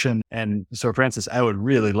solution. And so, Francis, I would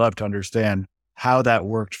really love to understand how that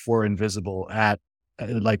worked for Invisible at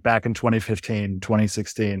like back in 2015,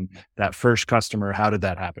 2016, that first customer, how did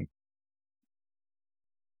that happen?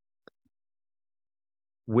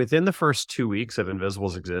 Within the first 2 weeks of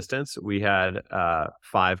Invisible's existence, we had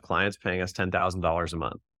 5 clients paying us $10,000 a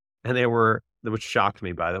month. And which shocked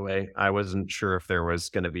me, by the way. I wasn't sure if there was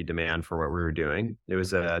going to be demand for what we were doing. It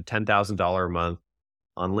was a $10,000 a month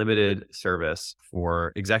unlimited service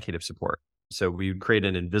for executive support. So we would create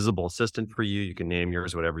an invisible assistant for you. You can name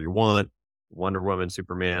yours whatever you want. Wonder Woman,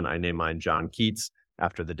 Superman. I named mine John Keats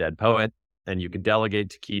after the dead poet. And you could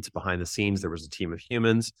delegate to Keats behind the scenes. There was a team of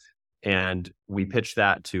humans. And we pitched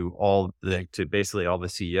that to basically all the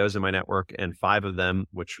CEOs in my network, and 5 of them,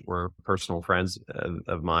 which were personal friends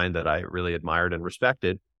of mine that I really admired and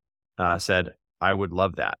respected, said, I would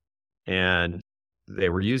love that. And they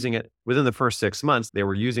were using it within the first 6 months. They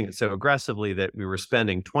were using it so aggressively that we were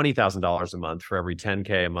spending $20,000 a month for every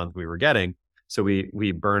 $10K a month we were getting. So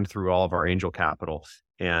we burned through all of our angel capital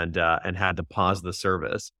and had to pause the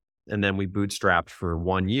service. And then we bootstrapped for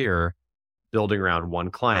 1 year, building around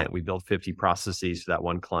one client. We built 50 processes for that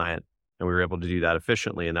one client, and we were able to do that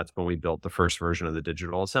efficiently. And that's when we built the first version of the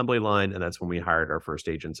digital assembly line. And that's when we hired our first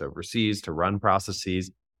agents overseas to run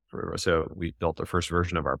processes. So we built the first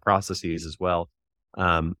version of our processes as well.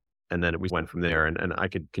 And then we went from there. And I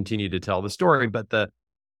could continue to tell the story, but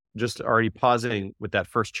just already pausing with that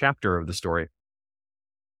first chapter of the story,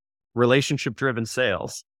 relationship-driven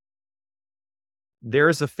sales. There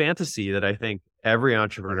is a fantasy that I think every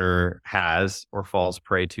entrepreneur has or falls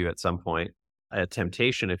prey to at some point, a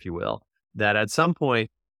temptation, if you will, that at some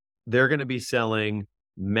point they're going to be selling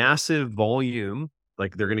massive volume,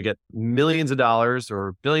 like they're going to get millions of dollars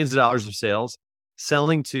or billions of dollars of sales,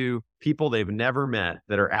 selling to people they've never met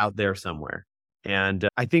that are out there somewhere. And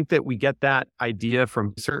I think that we get that idea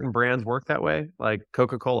from certain brands work that way, like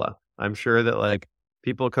Coca-Cola. I'm sure that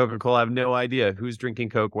people at Coca-Cola have no idea who's drinking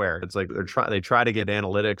Coke where. It's like they try to get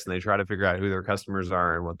analytics and they try to figure out who their customers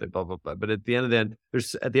are and what they blah, blah, blah. But at the end of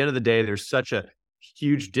the day, there's such a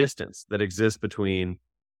huge distance that exists between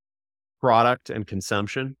product and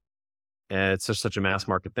consumption. And it's just such a mass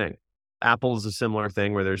market thing. Apple is a similar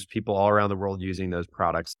thing where there's people all around the world using those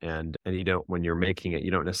products, and when you're making it, you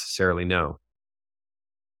don't necessarily know.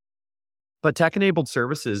 But tech-enabled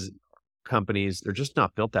services companies, they're just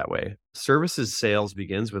not built that way. Services sales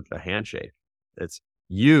begins with a handshake. It's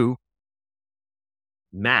you,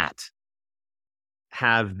 Matt,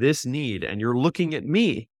 have this need, and you're looking at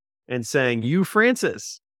me and saying, you,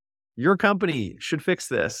 Francis, your company should fix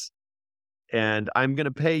this. And I'm going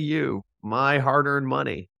to pay you my hard-earned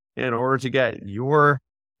money in order to get your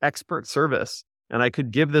expert service. And I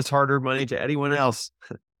could give this hard-earned money to anyone else,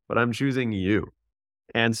 but I'm choosing you.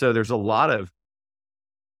 And so there's a lot of,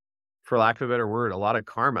 for lack of a better word, a lot of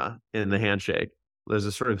karma in the handshake. There's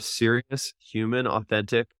a sort of serious, human,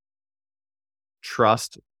 authentic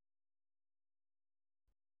trust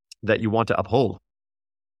that you want to uphold.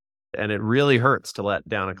 And it really hurts to let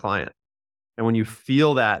down a client. And when you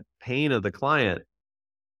feel that pain of the client,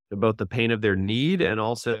 both the pain of their need and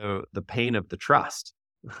also the pain of the trust,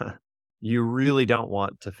 you really don't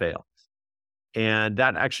want to fail. And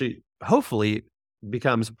that actually, hopefully,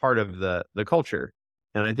 becomes part of the culture.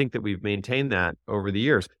 And I think that we've maintained that over the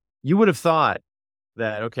years. You would have thought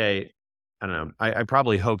that, okay, I don't know, I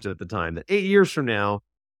probably hoped at the time that 8 years from now,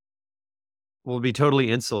 we'll be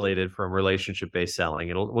totally insulated from relationship-based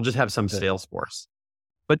selling. We'll just have some sales force.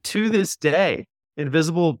 But to this day,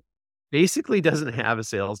 Invisible basically doesn't have a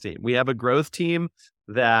sales team. We have a growth team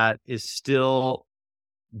that is still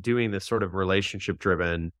doing this sort of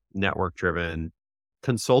relationship-driven, network-driven,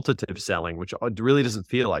 consultative selling, which really doesn't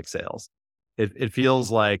feel like sales. It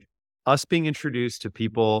feels like us being introduced to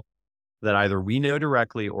people that either we know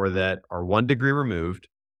directly or that are 1 degree removed.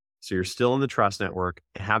 So you're still in the trust network,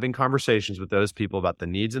 having conversations with those people about the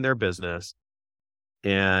needs in their business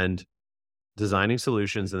and designing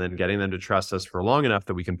solutions, and then getting them to trust us for long enough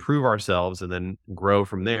that we can prove ourselves and then grow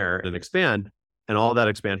from there and expand. And all that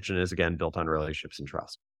expansion is, again, built on relationships and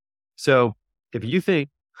trust. So if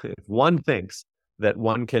one thinks that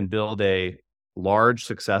one can build a large,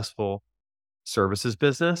 successful services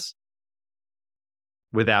business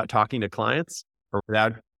without talking to clients or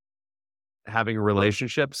without having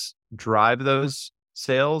relationships drive those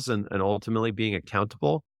sales and ultimately being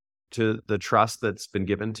accountable to the trust that's been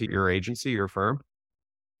given to your agency, your firm,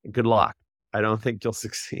 good luck. I don't think you'll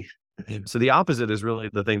succeed. So the opposite is really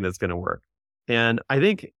the thing that's going to work. And I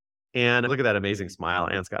think, Anne, look at that amazing smile.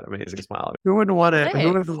 Anne's got an amazing smile. Who wouldn't want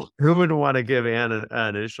to give Anne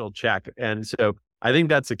an initial check? And so I think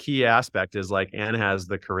that's a key aspect, is like Anne has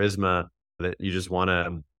the charisma that you just want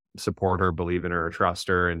to support her, believe in her, trust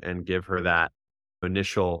her, and give her that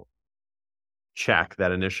initial check,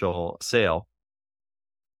 that initial sale.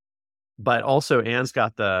 But also Anne's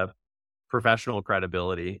got the professional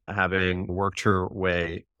credibility, having worked her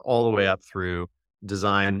way all the way up through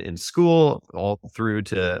design in school, all through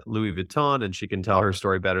to Louis Vuitton, and she can tell her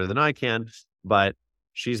story better than I can. But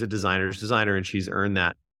she's a designer's designer and she's earned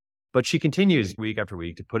that. But she continues week after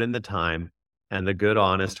week to put in the time and the good,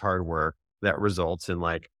 honest, hard work that results in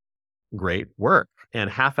like great work and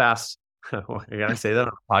half-ass, I gotta say that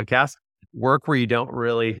on a podcast, work where you don't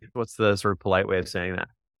really, what's the sort of polite way of saying that?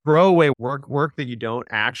 Throwaway work that you don't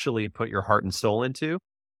actually put your heart and soul into.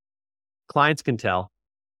 Clients can tell.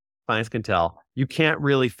 You can't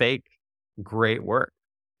really fake great work.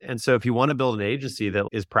 And so if you want to build an agency that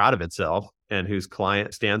is proud of itself and whose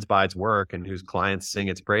client stands by its work and whose clients sing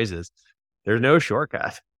its praises, there's no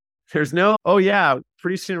shortcut. There's no, oh yeah,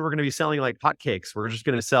 pretty soon we're going to be selling like hotcakes. We're just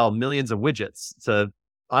going to sell millions of widgets to,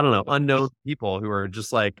 I don't know, unknown people who are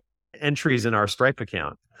just like entries in our Stripe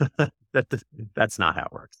account. That's not how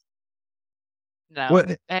it works. No,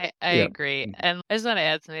 I agree. And I just want to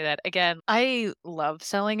add something to that. Again, I love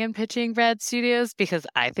selling and pitching Rad Studios because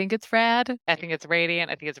I think it's rad. I think it's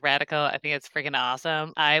radiant. I think it's radical. I think it's freaking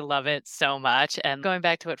awesome. I love it so much. And going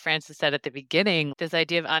back to what Francis said at the beginning, this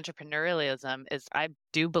idea of entrepreneurialism is, I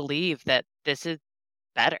do believe that this is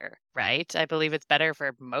better, right? I believe it's better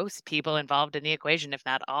for most people involved in the equation, if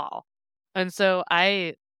not all. And so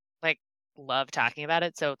I love talking about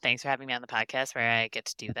it. So thanks for having me on the podcast where I get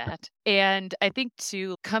to do that. And I think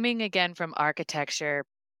too, coming again from architecture,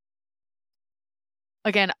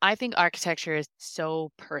 again, I think architecture is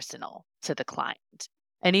so personal to the client.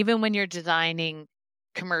 And even when you're designing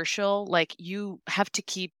commercial, like you have to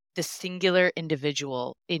keep the singular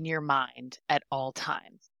individual in your mind at all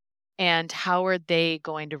times. And how are they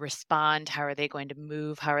going to respond? How are they going to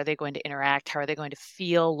move? How are they going to interact? How are they going to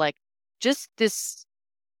feel? Like just this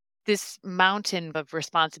mountain of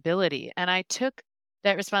responsibility. And I took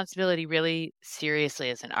that responsibility really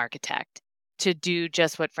seriously as an architect, to do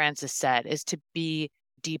just what Francis said, is to be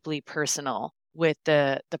deeply personal with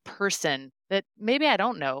the person that maybe I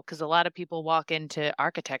don't know, because a lot of people walk into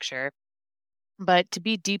architecture, but to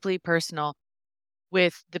be deeply personal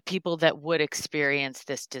with the people that would experience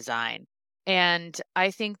this design. And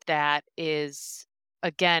I think that is,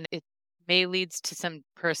 again, it may leads to some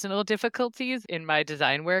personal difficulties in my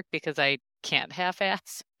design work because I can't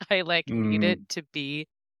half-ass. I need it to be,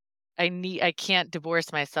 I can't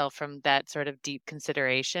divorce myself from that sort of deep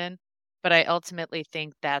consideration, but I ultimately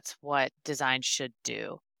think that's what design should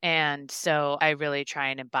do. And so I really try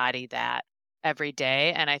and embody that every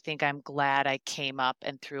day. And I think I'm glad I came up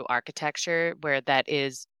and through architecture where that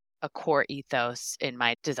is a core ethos in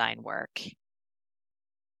my design work.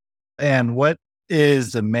 And what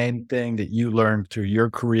is the main thing that you learned through your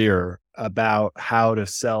career about how to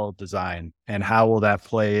sell design, and how will that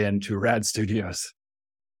play into Rad Studios?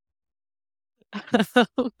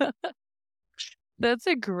 That's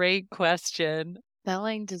a great question.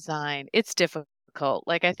 Selling design, it's difficult.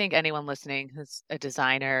 Like, I think anyone listening who's a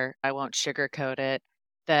designer, I won't sugarcoat it,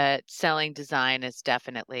 that selling design is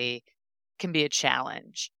definitely can be a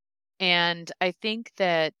challenge. And I think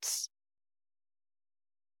that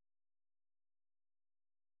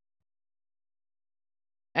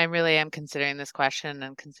I really am considering this question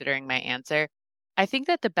and considering my answer. I think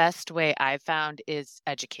that the best way I've found is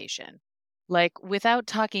education. Like, without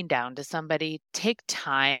talking down to somebody, take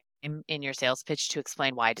time in your sales pitch to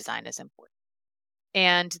explain why design is important.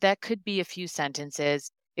 And that could be a few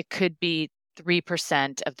sentences. It could be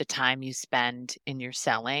 3% of the time you spend in your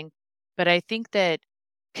selling. But I think that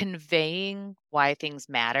conveying why things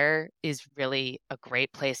matter is really a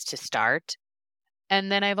great place to start. And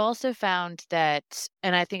then I've also found that,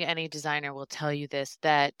 and I think any designer will tell you this,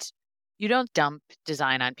 that you don't dump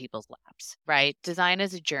design on people's laps, right? Design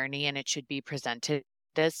is a journey and it should be presented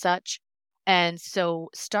as such. And so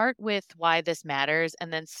start with why this matters,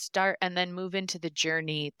 and then move into the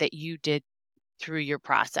journey that you did through your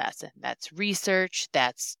process. And that's research,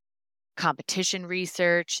 that's competition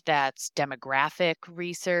research, that's demographic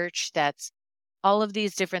research, that's all of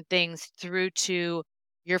these different things through to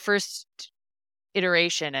your first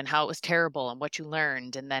iteration and how it was terrible and what you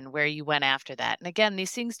learned and then where you went after that. And again,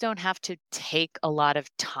 these things don't have to take a lot of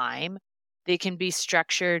time. They can be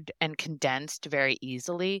structured and condensed very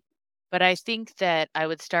easily. But I think that I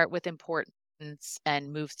would start with importance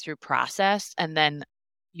and move through process, and then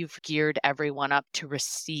you've geared everyone up to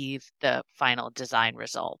receive the final design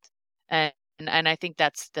result. And I think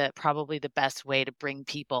that's probably the best way to bring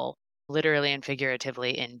people literally and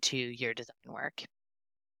figuratively into your design work.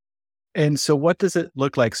 And so what does it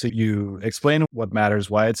look like? So you explain what matters,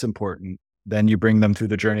 why it's important. Then you bring them through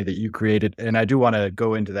the journey that you created. And I do want to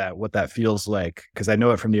go into that, what that feels like, because I know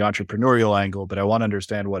it from the entrepreneurial angle, but I want to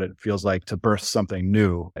understand what it feels like to birth something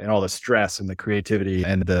new and all the stress and the creativity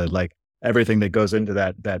and the like everything that goes into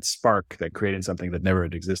that spark that created something that never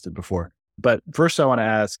had existed before. But first I want to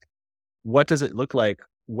ask, what does it look like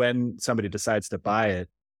when somebody decides to buy it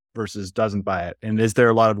versus doesn't buy it? And is there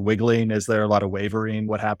a lot of wiggling? Is there a lot of wavering?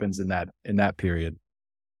 What happens in that period?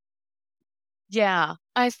 Yeah,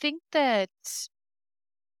 I think that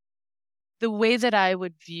the way that I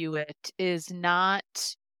would view it is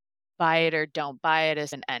not buy it or don't buy it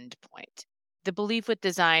as an end point. The belief with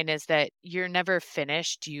design is that you're never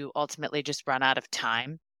finished. You ultimately just run out of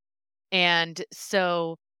time. And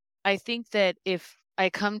so I think that if I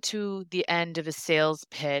come to the end of a sales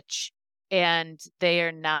pitch and they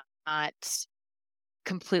are not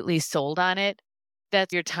completely sold on it,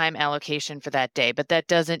 that's your time allocation for that day. But that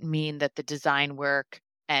doesn't mean that the design work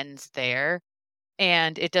ends there.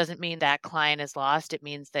 And it doesn't mean that client is lost. It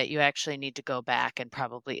means that you actually need to go back and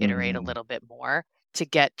probably iterate a little bit more to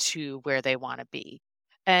get to where they want to be.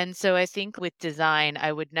 And so I think with design,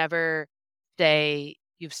 I would never say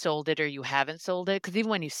you've sold it or you haven't sold it, because even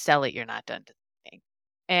when you sell it, you're not done designing.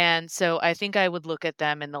 And so I think I would look at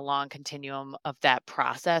them in the long continuum of that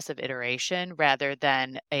process of iteration rather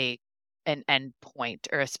than an end point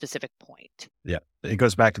or a specific point. Yeah. It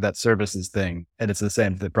goes back to that services thing. And it's the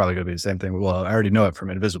same, probably going to be the same thing. Well, I already know it from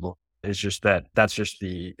Invisible. It's just that's just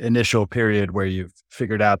the initial period where you've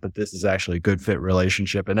figured out that this is actually a good fit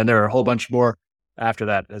relationship. And then there are a whole bunch more after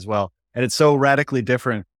that as well. And it's so radically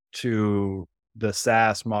different to the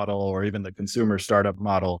SaaS model or even the consumer startup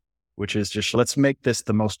model, which is just, let's make this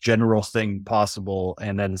the most general thing possible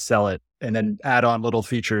and then sell it and then add on little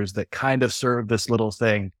features that kind of serve this little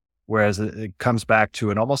thing. Whereas it comes back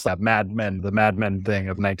to an almost like the Mad Men thing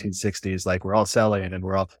of 1960s, like we're all selling and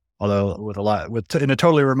we're all, although in a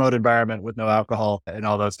totally remote environment with no alcohol and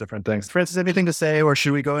all those different things. Francis, anything to say, or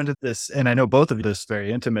should we go into this? And I know both of you this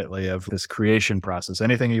very intimately of this creation process.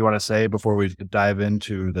 Anything you want to say before we dive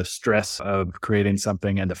into the stress of creating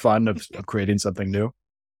something and the fun of creating something new?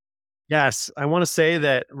 Yes. I want to say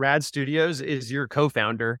that Rad Studios is your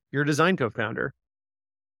co-founder, your design co-founder.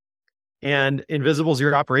 And Invisible's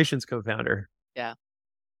your operations co-founder. Yeah,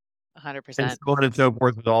 100%. And so on and so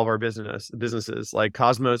forth with all of our businesses. Like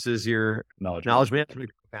Cosmos is your knowledge management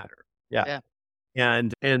co-founder. Yeah.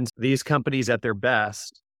 And these companies at their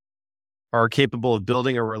best are capable of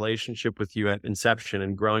building a relationship with you at inception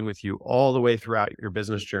and growing with you all the way throughout your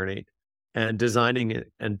business journey and designing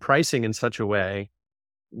it and pricing in such a way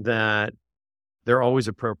that they're always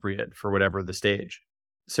appropriate for whatever the stage.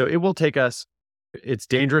 So it will take us. It's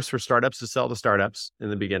dangerous for startups to sell to startups in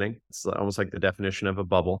the beginning. It's almost like the definition of a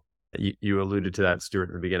bubble. You alluded to that, Stuart,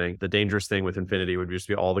 in the beginning. The dangerous thing with Infinity would just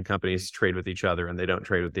be all the companies trade with each other and they don't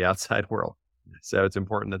trade with the outside world. So it's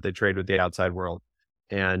important that they trade with the outside world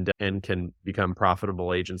and can become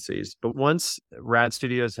profitable agencies. But once Rad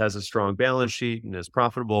Studios has a strong balance sheet and is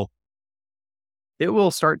profitable, it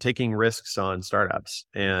will start taking risks on startups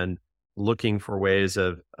and looking for ways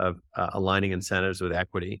of aligning incentives with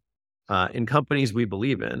equity. In companies we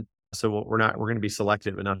believe in. So we're going to be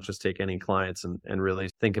selective and not just take any clients and really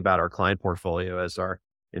think about our client portfolio as our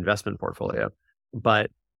investment portfolio.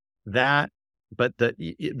 But even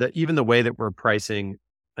the way that we're pricing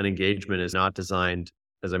an engagement is not designed,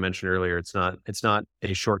 as I mentioned earlier, it's not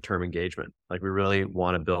a short-term engagement. Like we really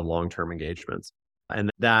want to build long-term engagements.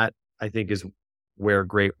 And that I think is where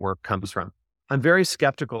great work comes from. I'm very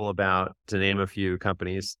skeptical about, to name a few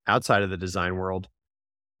companies outside of the design world,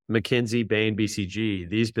 McKinsey, Bain, BCG,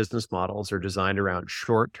 these business models are designed around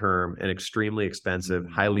short-term and extremely expensive,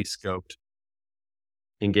 highly scoped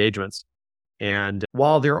engagements. And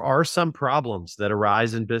while there are some problems that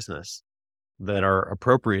arise in business that are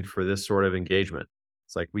appropriate for this sort of engagement,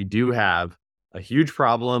 it's like we do have a huge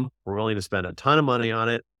problem. We're willing to spend a ton of money on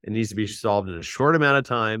it. It needs to be solved in a short amount of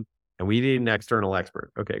time. And we need an external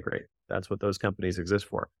expert. Okay, great. That's what those companies exist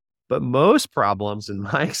for. But most problems, in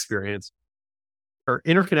my experience, are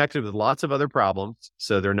interconnected with lots of other problems.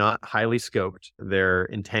 So they're not highly scoped. They're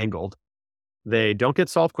entangled. They don't get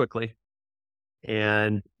solved quickly.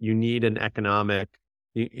 And you need economic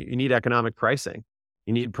pricing.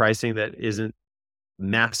 You need pricing that isn't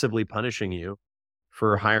massively punishing you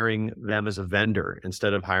for hiring them as a vendor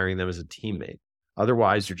instead of hiring them as a teammate.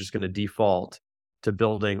 Otherwise, you're just going to default to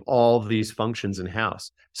building all of these functions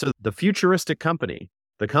in-house. So the futuristic company,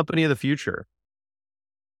 the company of the future,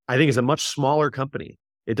 I think is a much smaller company.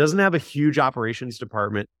 It doesn't have a huge operations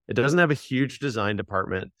department. It doesn't have a huge design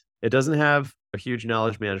department. It doesn't have a huge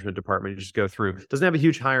knowledge management department. You just go through. It doesn't have a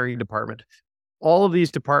huge hiring department. all of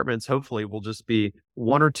these departments hopefully will just be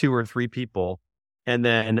 1 or 2 or 3 people, and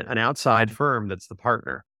then an outside firm that's the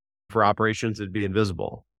partner. For operations, it'd be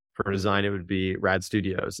Invisible. For design, it would be Rad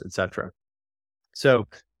Studios, et cetera. So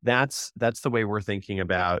that's the way we're thinking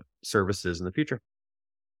about services in the future.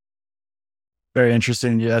 Very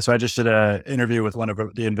interesting. Yeah. So I just did an interview with one of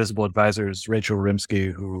the Invisible advisors, Rachel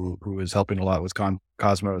Rimsky, who is helping a lot with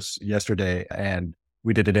Cosmos yesterday. And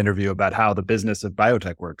we did an interview about how the business of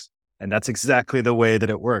biotech works. And that's exactly the way that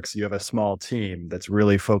it works. You have a small team that's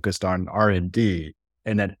really focused on R&D,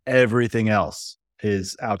 and then everything else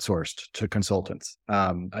is outsourced to consultants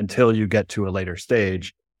until you get to a later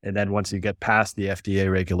stage. And then once you get past the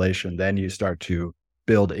FDA regulation, then you start to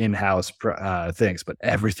build in-house things. But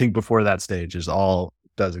everything before that stage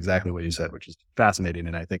does exactly what you said, which is fascinating.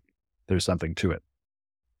 And I think there's something to it.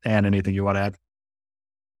 Anne, anything you want to add?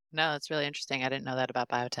 No, it's really interesting. I didn't know that about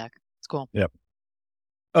biotech. It's cool. Yep.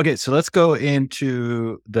 Okay, so let's go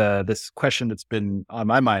into this question that's been on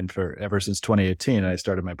my mind for ever since 2018. I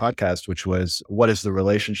started my podcast, which was, what is the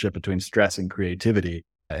relationship between stress and creativity,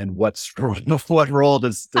 and what role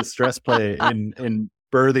does stress play in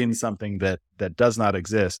birthing something that does not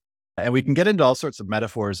exist? And we can get into all sorts of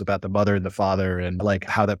metaphors about the mother and the father and like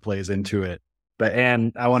how that plays into it. But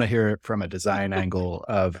Anne, I want to hear it from a design angle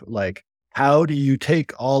of like, how do you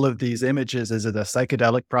take all of these images? Is it a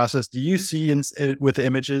psychedelic process? Do you see with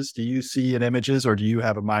images? Do you see in images, or do you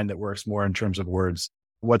have a mind that works more in terms of words?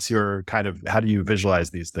 What's your how do you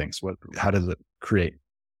visualize these things? How does it create?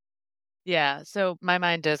 Yeah. So my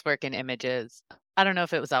mind does work in images. I don't know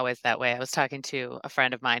if it was always that way. I was talking to a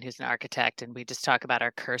friend of mine who's an architect, and we just talk about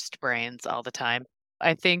our cursed brains all the time.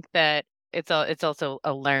 I think that it's also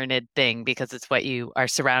a learned thing because it's what you are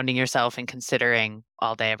surrounding yourself and considering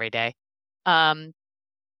all day, every day.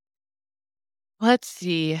 Let's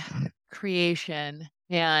see. Creation.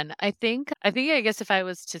 And I guess if I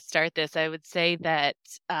was to start this, I would say that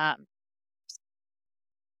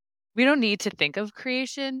we don't need to think of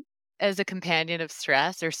creation as a companion of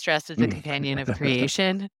stress, or stress as a companion of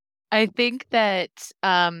creation. I think that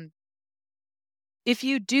if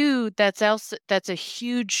you do, that's a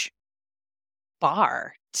huge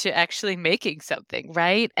bar to actually making something,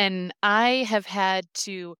 right? And I have had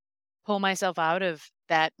to pull myself out of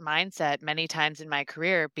that mindset many times in my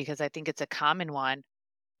career, because I think it's a common one,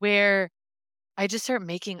 where I just start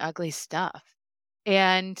making ugly stuff.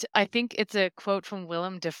 And I think it's a quote from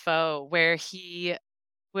Willem Dafoe where he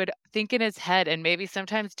would think in his head, and maybe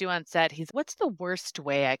sometimes do on set, what's the worst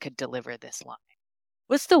way I could deliver this line?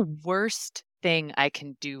 What's the worst thing I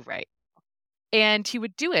can do right? And he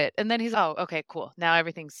would do it. And then he's, oh, okay, cool. Now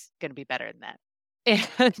everything's going to be better than that.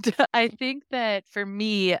 And I think that for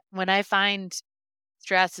me, when I find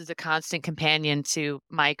stress is a constant companion to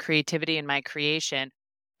my creativity and my creation,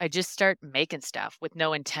 I just start making stuff with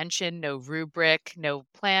no intention, no rubric, no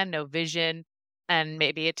plan, no vision. And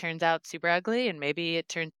maybe it turns out super ugly, and maybe it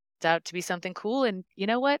turns out to be something cool. And you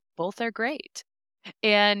know what? Both are great.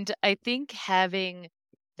 And I think having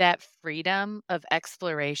that freedom of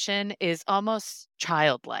exploration is almost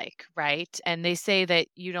childlike, right? And they say that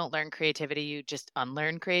you don't learn creativity, you just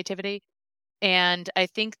unlearn creativity. And I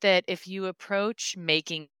think that if you approach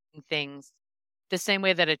making things the same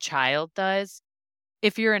way that a child does,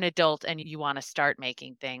 if you're an adult and you want to start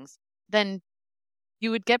making things, then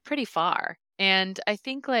you would get pretty far. And I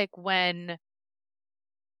think I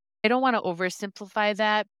don't want to oversimplify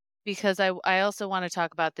that, because I also want to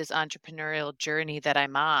talk about this entrepreneurial journey that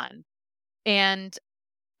I'm on. And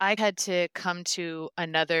I had to come to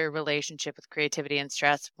another relationship with creativity and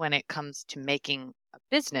stress when it comes to making a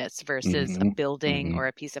business versus a building or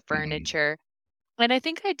a piece of furniture. And I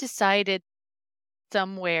think I decided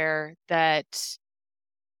somewhere that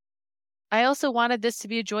I also wanted this to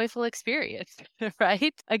be a joyful experience,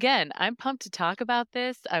 right? Again, I'm pumped to talk about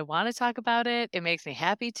this. I want to talk about it. It makes me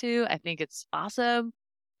happy to. I think it's awesome.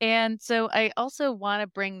 And so I also want to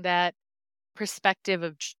bring that perspective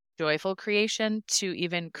of joyful creation to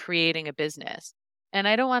even creating a business. And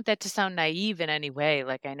I don't want that to sound naive in any way.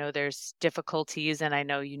 Like, I know there's difficulties, and I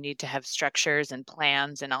know you need to have structures and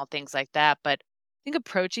plans and all things like that. But I think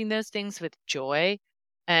approaching those things with joy,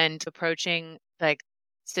 and approaching like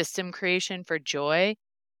system creation for joy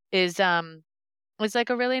is like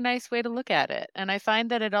a really nice way to look at it. And I find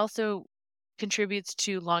that it also contributes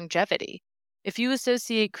to longevity. If you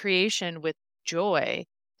associate creation with joy,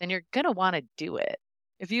 then you're going to want to do it.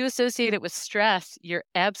 If you associate it with stress, you're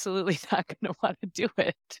absolutely not going to want to do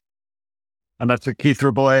it. And that's Keith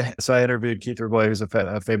Rabois. So I interviewed Keith Rabois, who's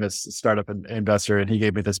a famous startup investor, and he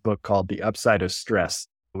gave me this book called The Upside of Stress.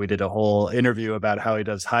 We did a whole interview about how he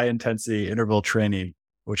does high intensity interval training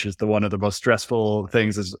which is one of the most stressful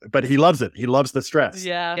things. But he loves it. He loves the stress.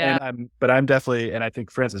 Yeah. And I'm definitely, and I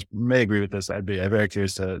think Francis may agree with this. I'm very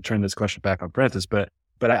curious to turn this question back on Francis, but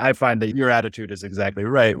I find that your attitude is exactly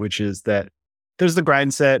right, which is that there's the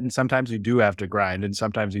grind set, and sometimes you do have to grind, and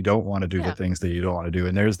sometimes you don't want to do the things that you don't want to do,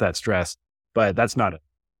 and there's that stress. But that's not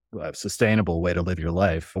a sustainable way to live your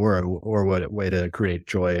life, or what way to create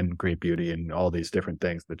joy and create beauty and all these different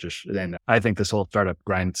things that just. And I think this whole startup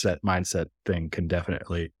grind set mindset thing can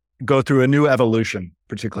definitely go through a new evolution,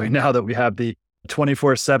 particularly now that we have the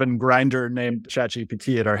 24/7 grinder named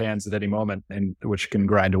ChatGPT at our hands at any moment, and which can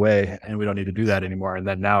grind away, and we don't need to do that anymore. And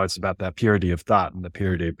then now it's about that purity of thought and the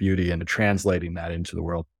purity of beauty and translating that into the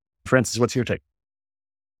world. Francis, what's your take?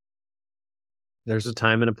 There's a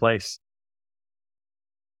time and a place.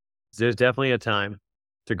 There's definitely a time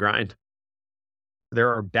to grind.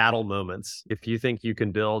 There are battle moments. If you think you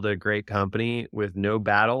can build a great company with no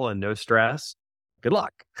battle and no stress, good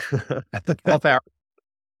luck.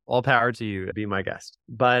 All power to you. Be my guest.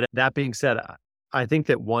 But that being said, I think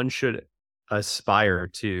that one should aspire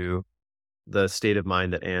to the state of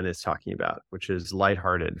mind that Anne is talking about, which is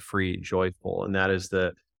lighthearted, free, joyful. And that is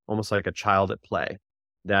almost like a child at play.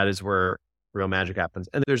 That is where real magic happens.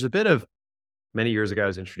 And there's a bit of, many years ago, I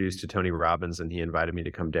was introduced to Tony Robbins, and he invited me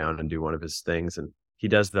to come down and do one of his things. And he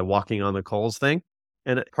does the walking on the coals thing.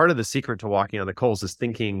 And part of the secret to walking on the coals is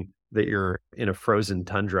thinking that you're in a frozen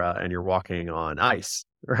tundra and you're walking on ice,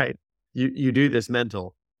 right? You do this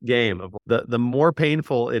mental game of the more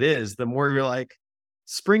painful it is, the more you're like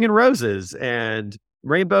spring and roses and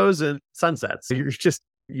rainbows and sunsets.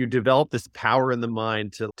 You develop this power in the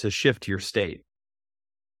mind to shift your state.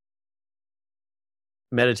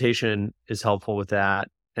 Meditation is helpful with that.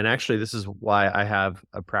 And actually, this is why I have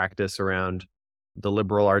a practice around the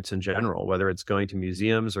liberal arts in general, whether it's going to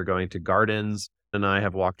museums or going to gardens. And I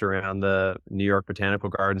have walked around the New York Botanical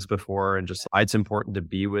Gardens before, and just it's important to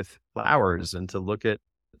be with flowers and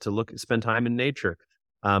spend time in nature.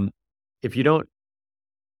 If you don't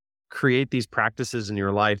create these practices in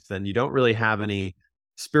your life, then you don't really have any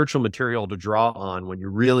spiritual material to draw on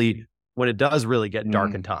when it does really get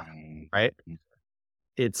dark and tough, right?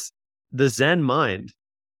 It's the Zen mind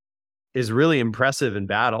is really impressive in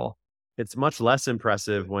battle. It's much less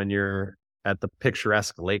impressive when you're at the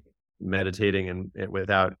picturesque lake meditating and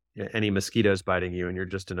without any mosquitoes biting you, and you're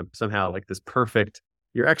just in somehow like this perfect,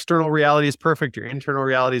 your external reality is perfect, your internal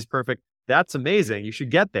reality is perfect. That's amazing. You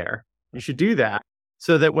should get there. You should do that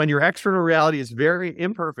so that when your external reality is very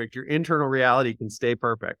imperfect, your internal reality can stay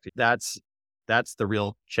perfect. That's the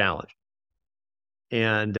real challenge.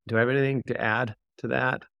 And do I have anything to add to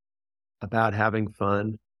that about having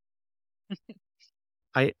fun?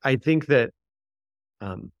 I think that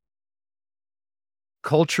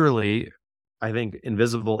culturally, I think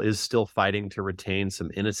Invisible is still fighting to retain some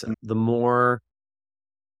innocence. The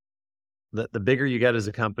bigger you get as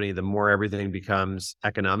a company, the more everything becomes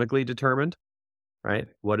economically determined, right?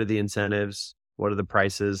 What are the incentives? What are the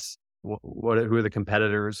prices? Who are the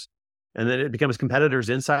competitors? And then it becomes competitors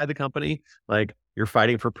inside the company. Like you're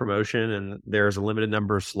fighting for promotion and there's a limited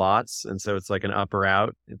number of slots. And so it's like an up or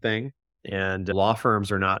out thing. And law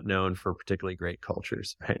firms are not known for particularly great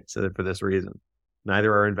cultures, right? So for this reason,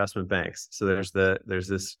 neither are investment banks. So there's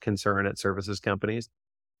this concern at services companies.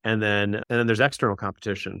 And then there's external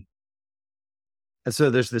competition. And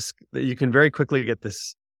so you can very quickly get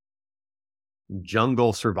this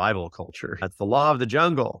jungle survival culture. That's the law of the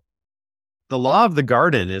jungle. The law of the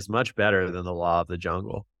garden is much better than the law of the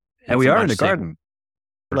jungle. And we are in a garden.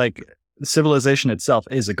 Like civilization itself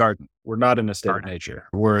is a garden. We're not in a state of nature.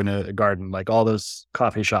 We're in a garden, like all those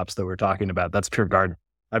coffee shops that we're talking about. That's pure garden.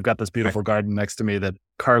 I've got this beautiful garden next to me that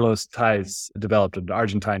Carlos Tais developed, an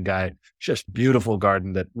Argentine guy. Just beautiful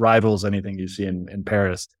garden that rivals anything you see in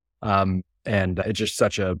Paris. And it's just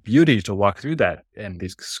such a beauty to walk through that, and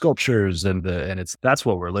these sculptures that's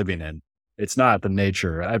what we're living in. It's not the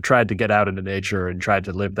nature. I've tried to get out into nature and tried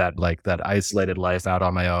to live that isolated life out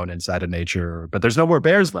on my own inside of nature, but there's no more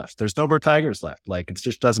bears left. There's no more tigers left. Like it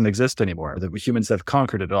just doesn't exist anymore. The humans have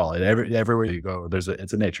conquered it all. Everywhere you go,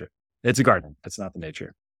 it's a nature. It's a garden. It's not the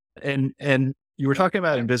nature. And you were talking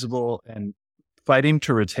about Invisible and fighting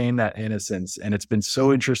to retain that innocence. And it's been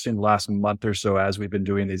so interesting the last month or so as we've been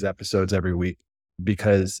doing these episodes every week,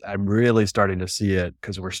 because I'm really starting to see it,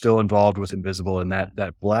 because we're still involved with Invisible, and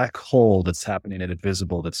that black hole that's happening at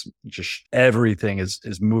Invisible, that's just everything is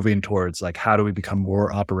moving towards like, how do we become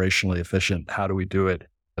more operationally efficient? How do we do it?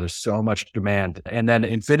 There's so much demand. And then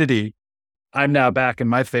Infinity, I'm now back in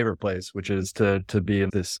my favorite place, which is to be in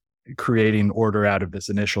this creating order out of this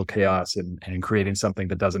initial chaos and creating something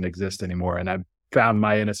that doesn't exist anymore. And I've found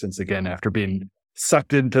my innocence again after being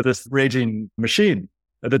sucked into this raging machine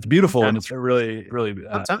that's beautiful and it's really, really.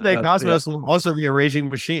 Someday Cosmos will also be a raging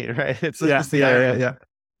machine, right?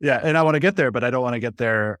 Yeah. And I want to get there, but I don't want to get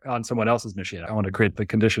there on someone else's machine. I want to create the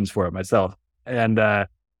conditions for it myself. And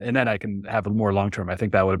then I can have a more long-term. I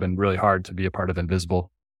think that would have been really hard to be a part of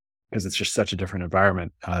Invisible because it's just such a different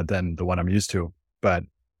environment than the one I'm used to. But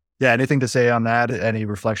yeah, anything to say on that? Any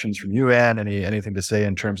reflections from you, Anne? Anything to say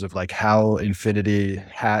in terms of like how Infinity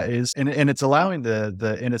is? And it's allowing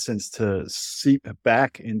the innocence to seep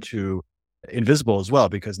back into Invisible as well,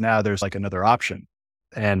 because now there's like another option.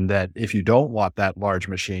 And that if you don't want that large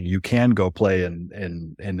machine, you can go play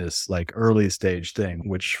in this like early stage thing,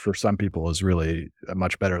 which for some people is really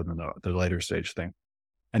much better than the later stage thing.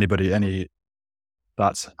 Any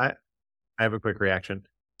thoughts? I have a quick reaction.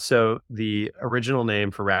 So the original name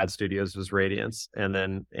for Rad Studios was Radiance, and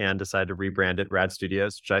then Anne decided to rebrand it Rad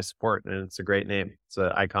Studios, which I support, and it's a great name. It's an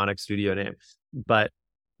iconic studio name. But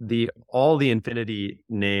all the Infinity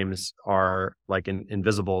names are like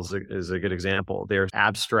Invisible is a good example. They're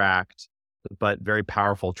abstract, but very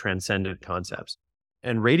powerful, transcendent concepts.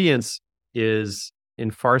 And Radiance is, in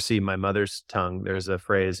Farsi, my mother's tongue, there's a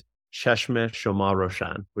phrase, Cheshme Shoma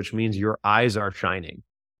Roshan, which means your eyes are shining.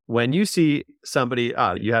 When you see somebody,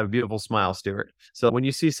 you have a beautiful smile, Stuart. So when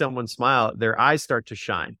you see someone smile, their eyes start to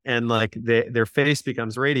shine and like their face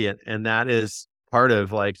becomes radiant. And that is part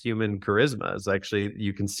of like human charisma, is actually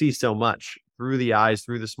you can see so much through the eyes,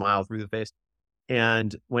 through the smile, through the face.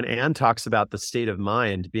 And when Anne talks about the state of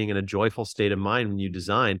mind, being in a joyful state of mind when you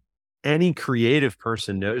design, any creative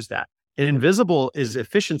person knows that. And Invisible is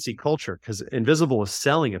efficiency culture because Invisible is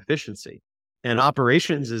selling efficiency. And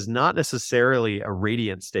operations is not necessarily a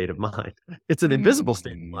radiant state of mind. It's an invisible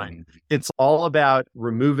state of mind. It's all about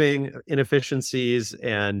removing inefficiencies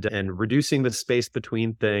and reducing the space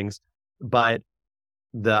between things. But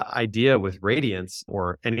the idea with radiance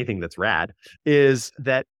or anything that's rad is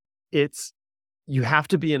that you have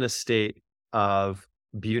to be in a state of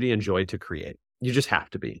beauty and joy to create. You just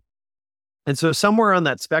have to be. And so somewhere on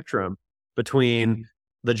that spectrum between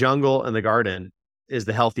the jungle and the garden is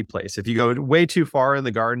the healthy place. If you go way too far in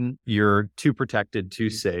the garden, you're too protected, too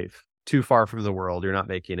safe, too far from the world. You're not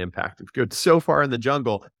making an impact. If you go so far in the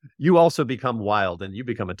jungle, you also become wild and you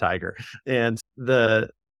become a tiger. And when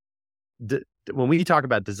we talk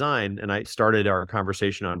about design, and I started our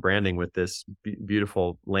conversation on branding with this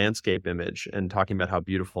beautiful landscape image and talking about how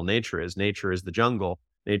beautiful nature is. Nature is the jungle.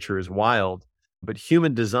 Nature is wild. But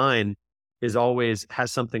human design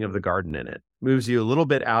has something of the garden in it. Moves you a little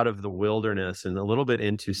bit out of the wilderness and a little bit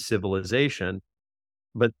into civilization,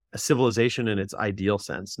 but a civilization in its ideal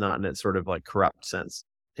sense, not in its sort of like corrupt sense.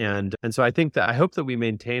 And so I hope that we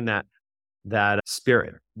maintain that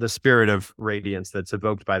spirit, the spirit of radiance that's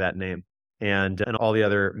evoked by that name, and all the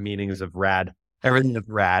other meanings of rad. Everything that's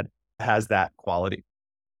rad has that quality.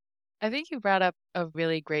 I think you brought up a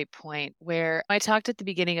really great point where I talked at the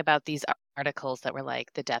beginning about these articles that were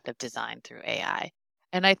like the death of design through AI.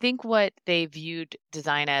 And I think what they viewed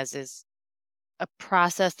design as is a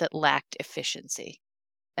process that lacked efficiency.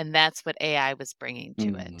 And that's what AI was bringing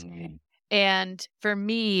to it. And for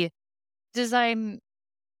me, design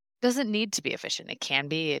doesn't need to be efficient. It can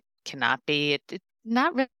be, it cannot be. It's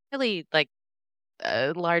not really like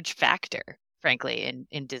a large factor, frankly,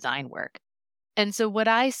 in design work. And so what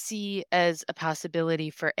I see as a possibility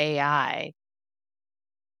for AI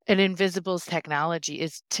and Invisible's technology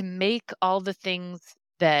is to make all the things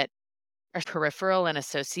that are peripheral and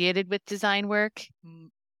associated with design work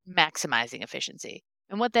maximizing efficiency.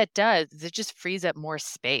 And what that does is it just frees up more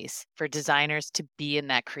space for designers to be in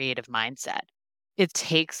that creative mindset. It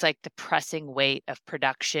takes like the pressing weight of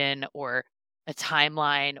production or a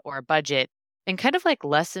timeline or a budget and kind of like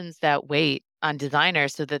lessens that weight on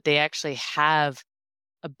designers so that they actually have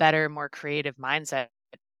a better, more creative mindset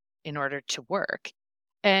in order to work.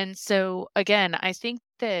 And so, again, I think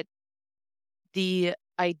that the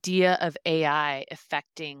idea of AI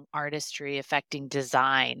affecting artistry, affecting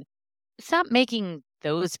design, it's not making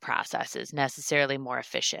those processes necessarily more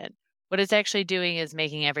efficient. What it's actually doing is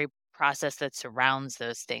making every process that surrounds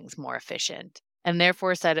those things more efficient, and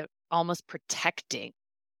therefore almost protecting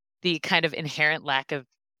the kind of inherent lack of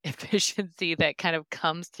efficiency that kind of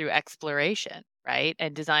comes through exploration, right?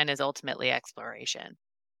 And design is ultimately exploration.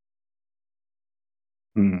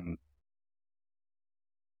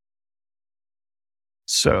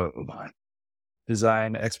 So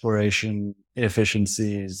design, exploration,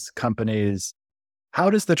 inefficiencies, companies. How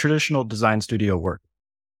does the traditional design studio work?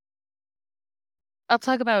 I'll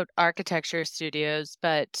talk about architecture studios,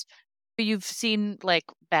 but you've seen like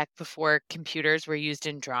back before computers were used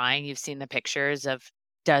in drawing, you've seen the pictures of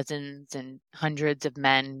dozens and hundreds of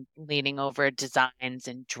men leaning over designs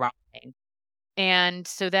and drawing. And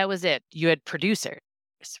so that was it. You had producers.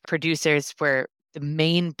 Producers were the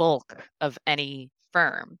main bulk of any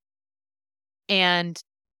firm. And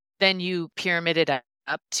then you pyramided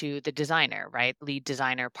up to the designer, right? Lead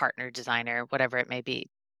designer, partner designer, whatever it may be.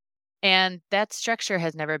 And that structure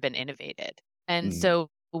has never been innovated. And so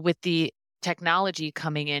with the technology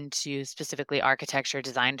coming into specifically architecture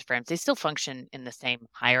design firms, they still function in the same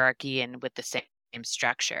hierarchy and with the same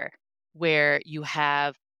structure, where you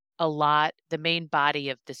have the main body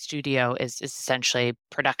of the studio is essentially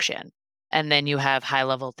production. And then you have high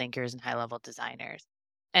level thinkers and high level designers.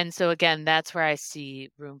 And so again, that's where I see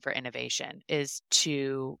room for innovation, is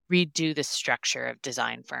to redo the structure of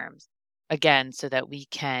design firms, again, so that we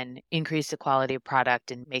can increase the quality of product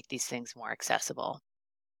and make these things more accessible.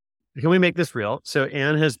 Can we make this real? So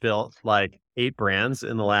Anne has built like 8 brands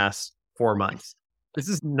in the last 4 months. This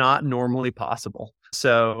is not normally possible.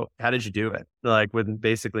 So how did you do it? Like with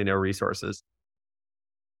basically no resources?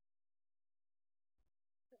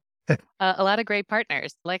 A lot of great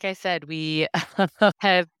partners. Like I said, we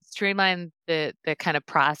have streamlined the kind of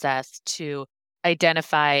process to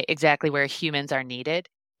identify exactly where humans are needed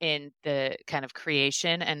in the kind of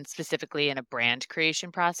creation, and specifically in a brand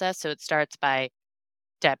creation process. So it starts by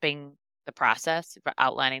stepping the process,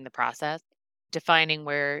 outlining the process, defining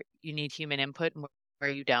where you need human input and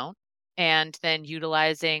where you don't, and then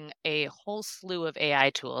utilizing a whole slew of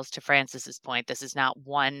AI tools. To Francis's point, this is not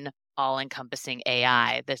one all-encompassing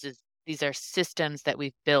AI. These are systems that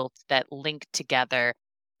we've built that link together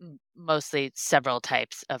mostly several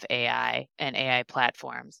types of AI and AI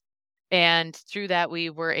platforms. And through that, we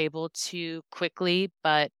were able to quickly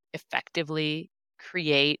but effectively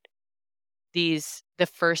create the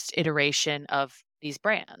first iteration of these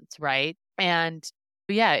brands, right? And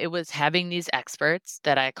yeah, it was having these experts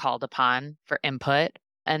that I called upon for input,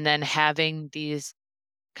 and then having these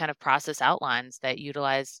kind of process outlines that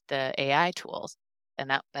utilize the AI tools.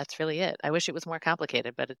 And that's really it. I wish it was more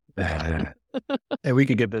complicated, but And we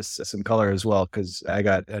could give this some color as well, because I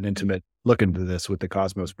got an intimate look into this with the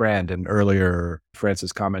Cosmos brand. And earlier,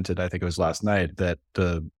 Francis commented, I think it was last night, that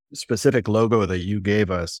the specific logo that you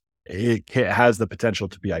gave us, it has the potential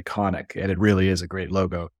to be iconic, and it really is a great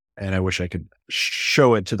logo. And I wish I could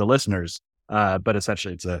show it to the listeners. But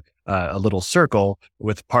essentially, it's a little circle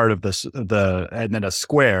with part of and then a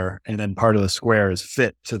square, and then part of the square is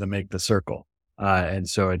fit to make the circle. And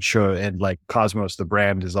so and like Cosmos, the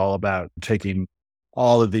brand, is all about taking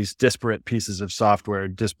all of these disparate pieces of software,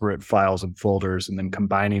 disparate files and folders, and then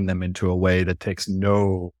combining them into a way that takes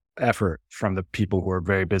no effort from the people who are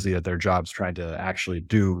very busy at their jobs trying to actually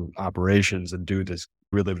do operations and do this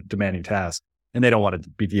really demanding task. And they don't want to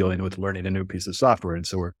be dealing with learning a new piece of software. And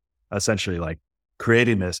so we're essentially like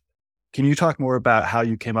creating this. Can you talk more about how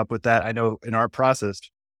you came up with that? I know in our process,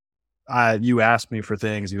 you asked me for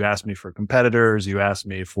things, you asked me for competitors, you asked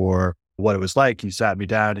me for what it was like. You sat me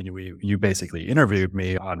down and you basically interviewed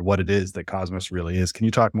me on what it is that Cosmos really is. Can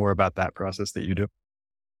you talk more about that process that you do?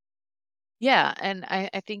 Yeah, and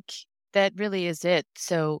I think that really is it.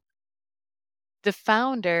 So the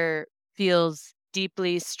founder feels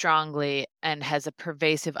deeply, strongly, and has a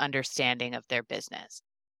pervasive understanding of their business.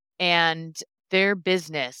 And their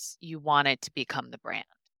business, you want it to become the brand.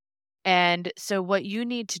 And so what you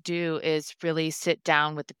need to do is really sit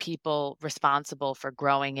down with the people responsible for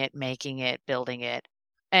growing it, making it, building it,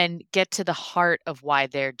 and get to the heart of why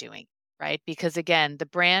they're doing it, right? Because again, the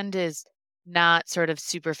brand is not sort of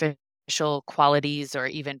superficial qualities or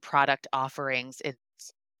even product offerings. It's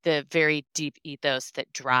the very deep ethos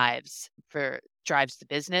that drives the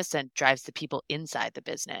business and drives the people inside the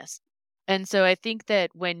business. And so I think that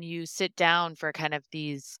when you sit down for kind of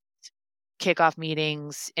these kickoff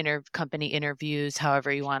meetings, company interviews,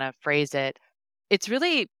 however you want to phrase it, it's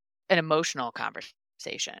really an emotional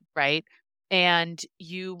conversation, right? And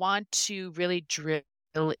you want to really drill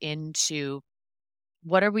into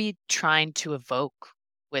what are we trying to evoke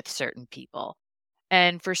with certain people.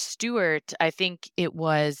 And for Stuart, I think it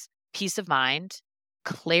was peace of mind,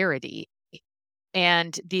 clarity,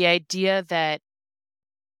 and the idea that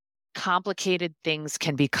complicated things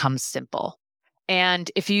can become simple. And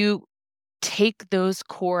if you take those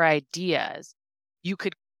core ideas, you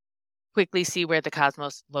could quickly see where the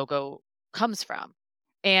Cosmos logo comes from.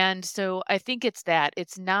 And so I think it's that.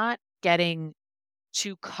 It's not getting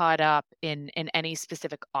too caught up in any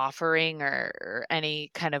specific offering or any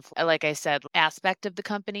kind of, like I said, aspect of the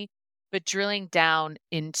company, but drilling down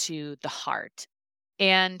into the heart.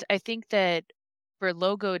 And I think that for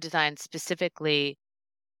logo design specifically,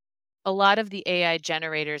 a lot of the AI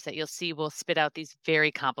generators that you'll see will spit out these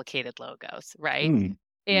very complicated logos, right? Mm.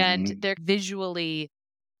 And Mhm. they're visually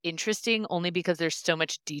interesting only because there's so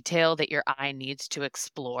much detail that your eye needs to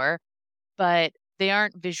explore, but they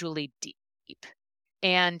aren't visually deep.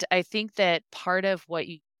 And I think that part of what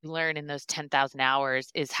you learn in those 10,000 hours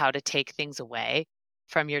is how to take things away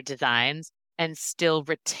from your designs and still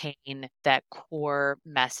retain that core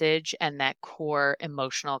message and that core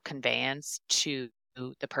emotional conveyance to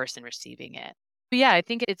the person receiving it. But yeah, I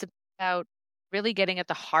think it's about really getting at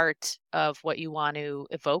the heart of what you want to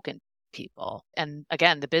evoke in people. And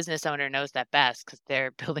again, the business owner knows that best because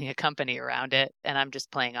they're building a company around it, and I'm just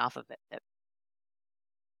playing off of it.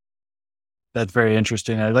 That's very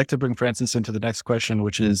interesting. I'd like to bring Francis into the next question,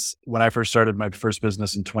 which is when I first started my first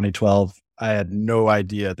business in 2012, I had no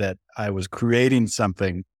idea that I was creating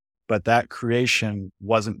something, but that creation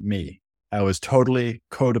wasn't me. I was totally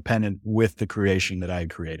codependent with the creation that I had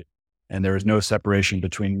created. And there was no separation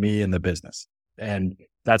between me and the business. And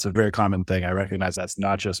that's a very common thing. I recognize that's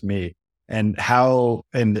not just me. And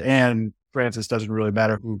and Francis, doesn't really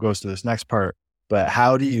matter who goes to this next part, but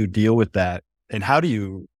how do you deal with that? And how do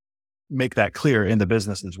you make that clear in the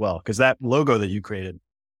business as well? Because that logo that you created,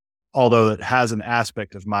 although it has an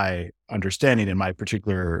aspect of my understanding and my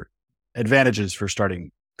particular advantages for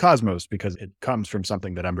starting Cosmos, because it comes from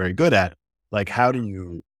something that I'm very good at, like how do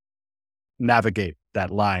you navigate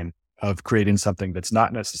that line of creating something that's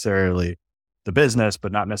not necessarily the business,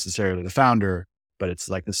 but not necessarily the founder, but it's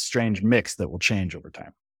like this strange mix that will change over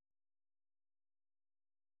time?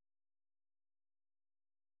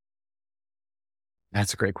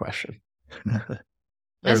 That's a great question. That's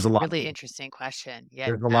There's a a lot. really interesting question. Yeah.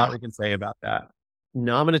 There's a lot we can say about that.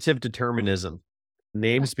 Nominative determinism.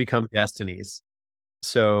 Names become destinies.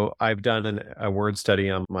 So I've done a word study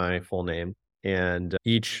on my full name, and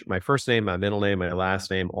my first name, my middle name, my last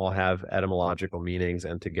name all have etymological meanings,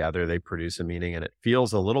 and together they produce a meaning. And it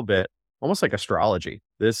feels a little bit almost like astrology.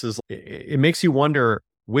 It makes you wonder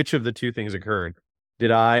which of the two things occurred.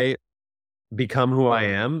 Did I become who I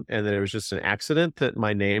am, and that it was just an accident that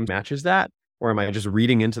my name matches that? Or am I just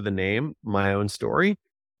reading into the name my own story?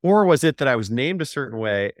 Or was it that I was named a certain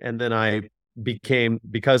way and then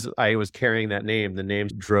because I was carrying that name, the name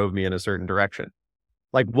drove me in a certain direction?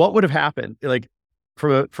 Like what would have happened? Like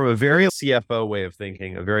from a very CFO way of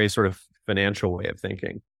thinking, a very sort of financial way of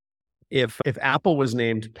thinking, if Apple was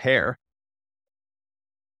named Pear,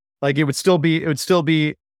 like it would still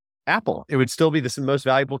be Apple. It would still be the most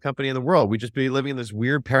valuable company in the world. We'd just be living in this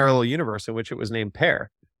weird parallel universe in which it was named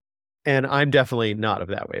Pear. And I'm definitely not of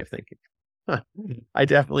that way of thinking. I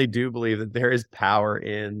definitely do believe that there is power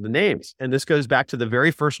in the names. And this goes back to the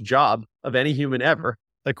very first job of any human ever,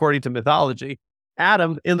 according to mythology.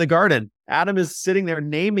 Adam in the garden. Adam is sitting there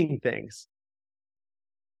naming things.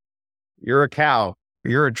 You're a cow.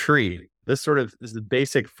 You're a tree. This is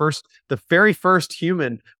the very first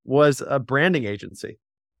human was a branding agency.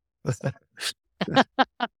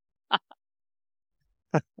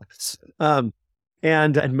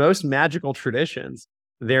 And in most magical traditions,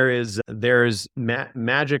 there's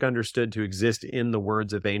magic understood to exist in the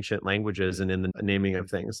words of ancient languages and in the naming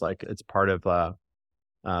of things. Like it's part of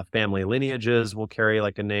family lineages will carry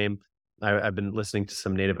like a name. I've been listening to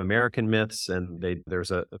some Native American myths, and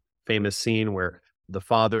there's a famous scene where the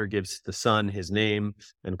father gives the son his name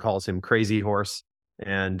and calls him Crazy Horse,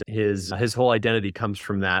 and his whole identity comes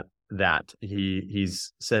from that.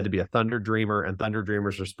 He's said to be a thunder dreamer, and thunder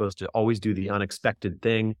dreamers are supposed to always do the unexpected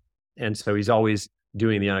thing. And so he's always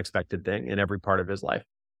doing the unexpected thing in every part of his life.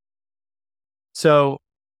 So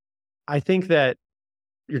I think that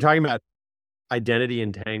you're talking about identity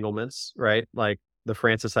entanglements, right? Like the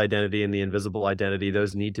Francis identity and the invisible identity,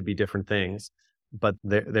 those need to be different things, but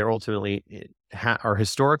they're ultimately are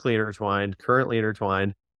historically intertwined, currently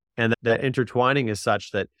intertwined. And that intertwining is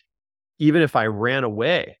such that even if I ran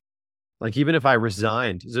away, like even if I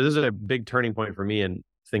resigned, so this is a big turning point for me in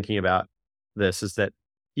thinking about this, is that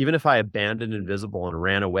even if I abandoned Invisible and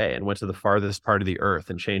ran away and went to the farthest part of the earth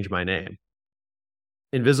and changed my name,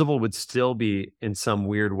 Invisible would still be in some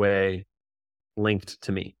weird way linked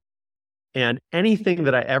to me. And anything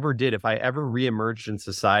that I ever did, if I ever reemerged in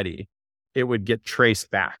society, it would get traced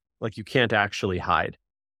back. Like you can't actually hide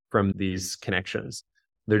from these connections.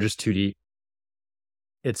 They're just too deep.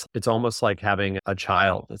 It's almost like having a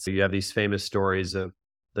child. So you have these famous stories of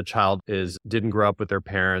the child didn't grow up with their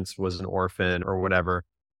parents, was an orphan or whatever,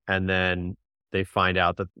 and then they find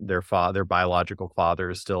out that their biological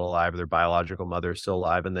father is still alive, or their biological mother is still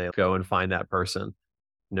alive, and they go and find that person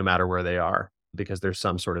no matter where they are, because there's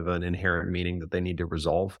some sort of an inherent meaning that they need to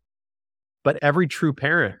resolve. But every true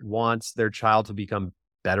parent wants their child to become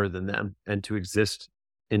better than them and to exist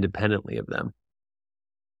independently of them.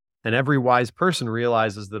 And every wise person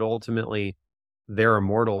realizes that ultimately they're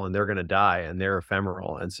immortal and they're going to die and they're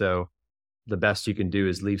ephemeral. And so the best you can do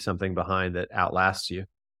is leave something behind that outlasts you.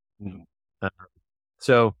 Mm.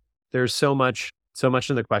 So there's so much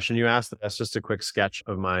in the question you asked. That's just a quick sketch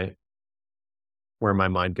of where my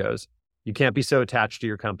mind goes. You can't be so attached to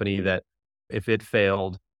your company that if it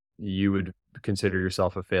failed, you would consider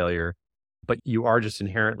yourself a failure, but you are just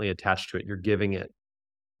inherently attached to it. You're giving it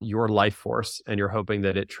your life force and you're hoping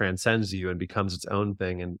that it transcends you and becomes its own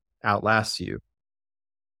thing and outlasts you.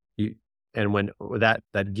 And when that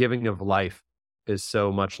giving of life is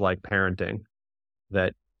so much like parenting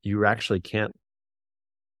that you actually can't,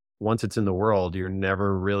 once it's in the world, you're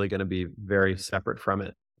never really going to be very separate from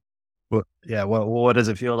it. Well, yeah. Well, what does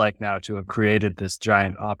it feel like now to have created this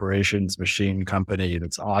giant operations machine company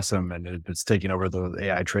that's awesome and it's taking over the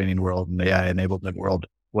AI training world and the AI enablement world?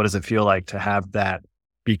 What does it feel like to have that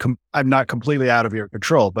I'm not completely out of your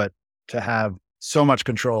control, but to have so much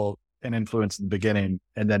control and influence in the beginning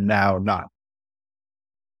and then now not?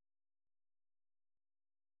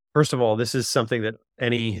 First of all, this is something that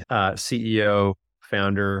any CEO,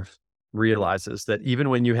 founder realizes, that even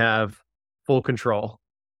when you have full control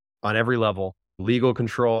on every level, legal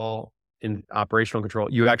control, in operational control,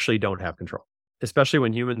 you actually don't have control, especially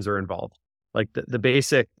when humans are involved. Like the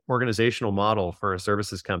basic organizational model for a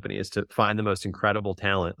services company is to find the most incredible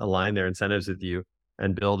talent, align their incentives with you,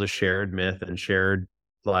 and build a shared myth and shared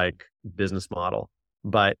like business model.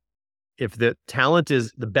 But if the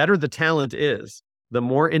better the talent is, the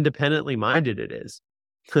more independently minded it is.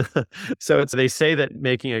 So they say that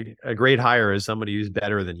making a great hire is somebody who's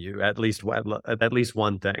better than you, at least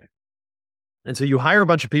one thing. And so you hire a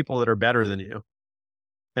bunch of people that are better than you,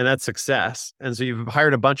 and that's success. And so you've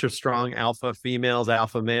hired a bunch of strong alpha females,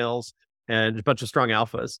 alpha males, and a bunch of strong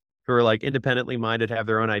alphas who are like independently minded, have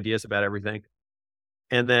their own ideas about everything.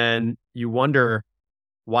 And then you wonder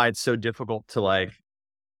why it's so difficult to like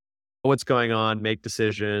what's going on, make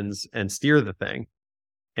decisions, and steer the thing.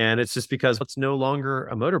 And it's just because it's no longer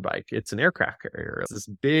a motorbike. It's an aircraft carrier. It's this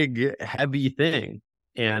big, heavy thing.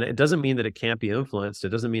 And it doesn't mean that it can't be influenced. It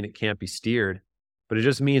doesn't mean it can't be steered, but it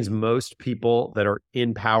just means most people that are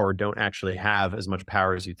in power don't actually have as much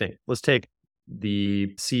power as you think. Let's take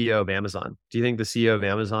the CEO of Amazon. Do you think the CEO of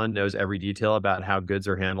Amazon knows every detail about how goods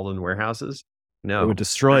are handled in warehouses? No. It would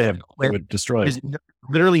destroy him. It would destroy him. It's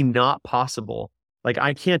literally not possible. Like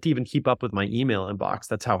I can't even keep up with my email inbox.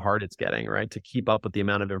 That's how hard it's getting, right? To keep up with the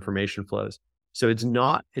amount of information flows. So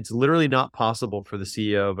it's literally not possible for the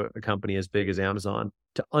CEO of a company as big as Amazon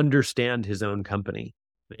to understand his own company.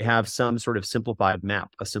 They have some sort of simplified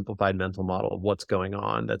map, a simplified mental model of what's going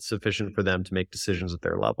on that's sufficient for them to make decisions at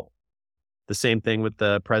their level. The same thing with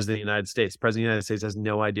the president of the United States. The president of the United States has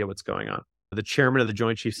no idea what's going on. The chairman of the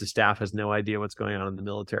Joint Chiefs of Staff has no idea what's going on in the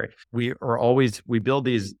military. We build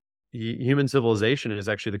these. Human civilization is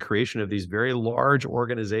actually the creation of these very large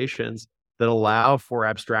organizations that allow for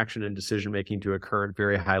abstraction and decision making to occur at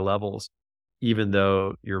very high levels, even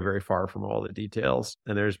though you're very far from all the details.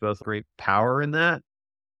 And there's both great power in that,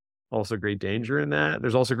 also great danger in that.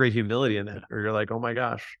 There's also great humility in that, where you're like, oh my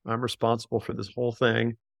gosh, I'm responsible for this whole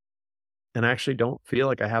thing. And I actually don't feel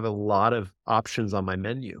like I have a lot of options on my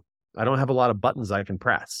menu. I don't have a lot of buttons I can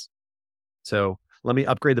press. So let me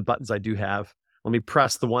upgrade the buttons I do have. Let me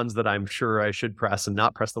press the ones that I'm sure I should press and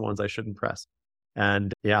not press the ones I shouldn't press.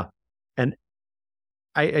 And yeah. And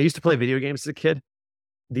I used to play video games as a kid.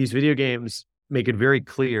 These video games make it very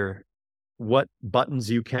clear what buttons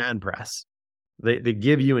you can press. They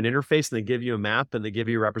give you an interface and they give you a map and they give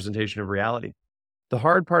you a representation of reality. The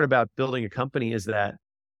hard part about building a company is that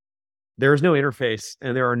there is no interface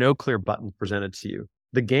and there are no clear buttons presented to you.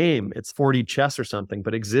 The game, it's 4D chess or something,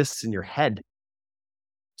 but exists in your head.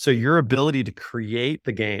 So your ability to create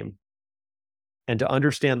the game and to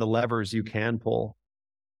understand the levers you can pull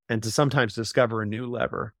and to sometimes discover a new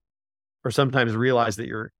lever or sometimes realize that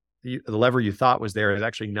the lever you thought was there is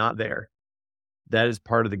actually not there. That is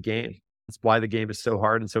part of the game. That's why the game is so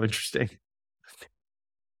hard and so interesting.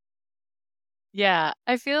 Yeah,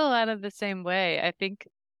 I feel a lot of the same way. I think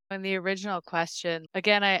on the original question,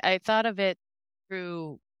 again, I thought of it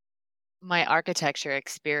through my architecture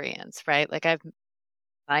experience, right? Like I've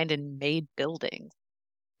designed and made buildings.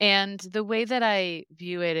 And the way that I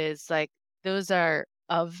view it is like those are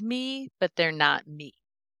of me, but they're not me.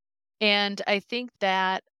 And I think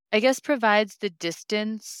that, I guess, provides the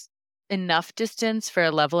distance, enough distance for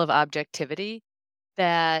a level of objectivity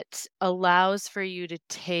that allows for you to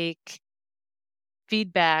take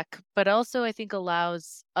feedback, but also I think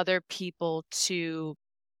allows other people to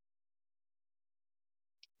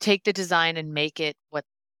take the design and make it what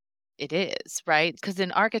it is, right? Because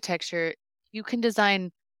in architecture, you can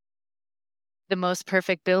design the most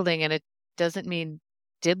perfect building and it doesn't mean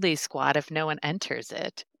diddly squat if no one enters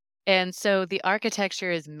it. And so the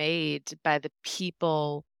architecture is made by the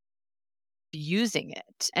people using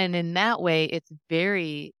it. And in that way, its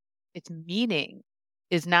meaning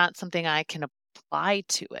is not something I can apply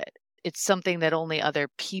to it. It's something that only other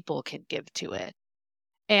people can give to it.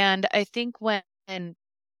 And I think when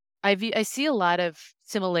I see a lot of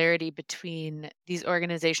similarity between these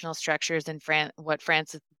organizational structures and what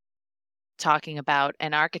France is talking about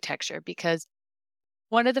and architecture, because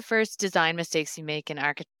one of the first design mistakes you make in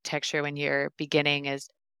architecture when you're beginning is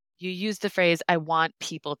you use the phrase, I want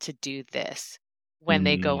people to do this when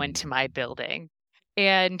they go into my building.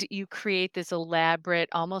 And you create this elaborate,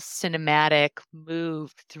 almost cinematic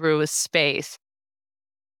move through a space.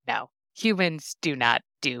 No, humans do not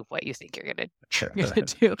do what you think you're going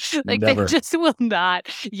to do. Like Never. they just will not.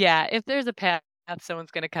 Yeah, if there's a path,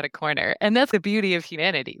 someone's going to cut a corner. And that's the beauty of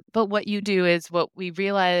humanity. But what you do is what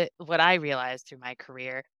I realized through my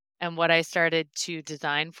career and what I started to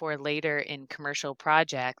design for later in commercial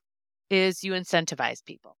projects is you incentivize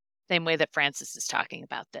people. Same way that Francis is talking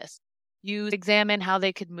about this. You examine how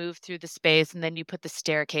they could move through the space, and then you put the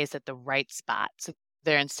staircase at the right spot. So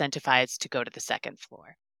they're incentivized to go to the second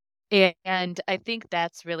floor. And I think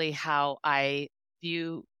that's really how I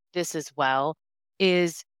view this as well,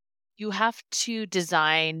 is you have to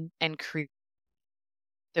design and create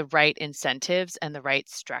the right incentives and the right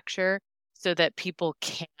structure so that people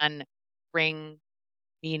can bring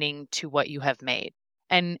meaning to what you have made.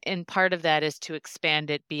 And part of that is to expand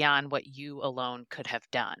it beyond what you alone could have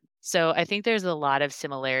done. So I think there's a lot of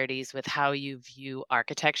similarities with how you view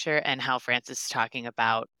architecture and how Francis is talking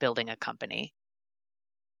about building a company.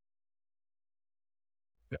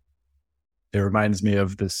 It reminds me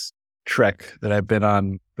of this trek that I've been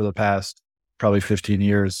on for the past probably 15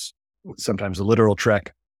 years, sometimes a literal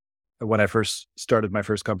trek. When I first started my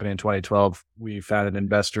first company in 2012, we found an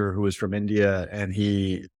investor who was from India, and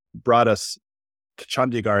he brought us to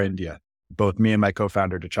Chandigarh, India, both me and my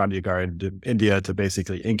co-founder, to Chandigarh, India, to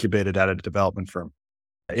basically incubate it at a development firm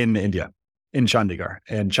in India, in Chandigarh.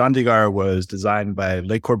 And Chandigarh was designed by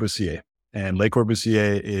Le Corbusier. And Le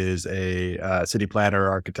Corbusier is a city planner,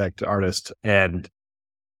 architect, artist, and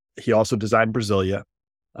he also designed Brasilia,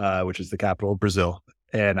 which is the capital of Brazil.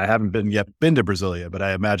 And I haven't been to Brasilia, but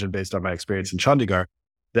I imagine based on my experience in Chandigarh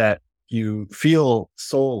that you feel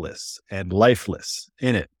soulless and lifeless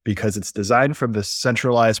in it because it's designed from this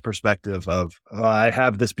centralized perspective of, oh, I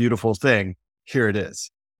have this beautiful thing. Here it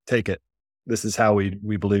is. Take it. This is how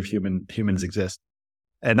we believe humans exist.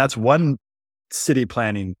 And that's one city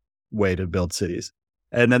planning way to build cities.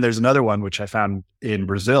 And then there's another one, which I found in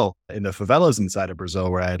Brazil, in the favelas inside of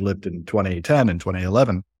Brazil, where I had lived in 2010 and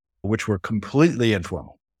 2011, which were completely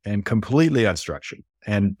informal and completely unstructured.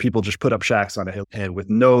 And people just put up shacks on a hill and with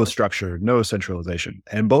no structure, no centralization.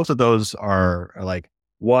 And both of those are like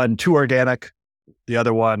one, too organic, the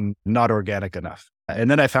other one, not organic enough. And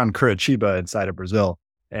then I found Curitiba inside of Brazil.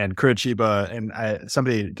 And Curitiba, and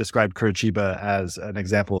somebody described Curitiba as an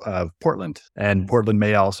example of Portland. And Portland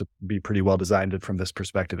may also be pretty well designed from this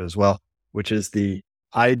perspective as well, which is the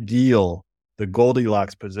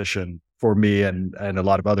Goldilocks position for me and a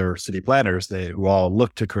lot of other city planners, who all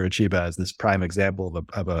look to Curitiba as this prime example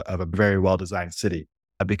of a very well-designed city,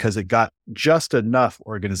 because it got just enough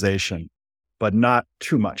organization, but not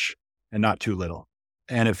too much and not too little.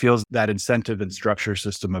 And it feels that incentive and structure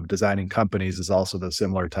system of designing companies is also the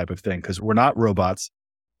similar type of thing, because we're not robots.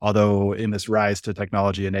 Although in this rise to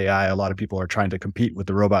technology and AI, a lot of people are trying to compete with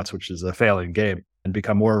the robots, which is a failing game, and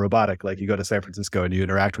become more robotic. Like you go to San Francisco and you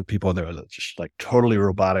interact with people and they're just like totally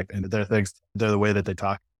robotic, and they're the way that they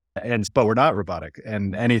talk. But we're not robotic,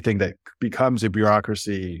 and anything that becomes a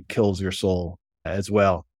bureaucracy kills your soul as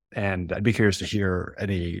well. And I'd be curious to hear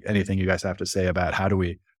anything you guys have to say about how do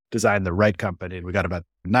we design the right company. And we got about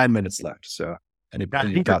 9 minutes left. So I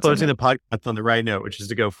think you're closing the podcast on the right note, which is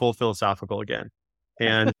to go full philosophical again.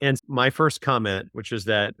 And my first comment, which is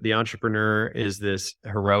that the entrepreneur is this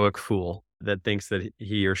heroic fool that thinks that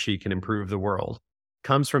he or she can improve the world,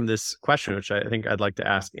 comes from this question, which I think I'd like to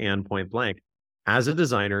ask Anne point blank. As a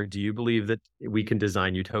designer, do you believe that we can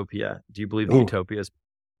design utopia? Do you believe that utopia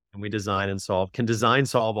can design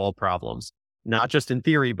solve all problems, not just in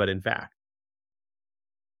theory, but in fact?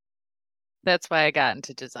 That's why I got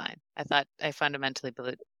into design. I fundamentally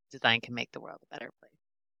believe design can make the world a better place.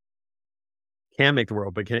 Can make the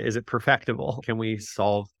world, but is it perfectible? Can we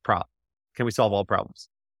solve all problems?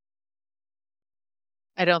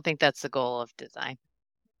 I don't think that's the goal of design.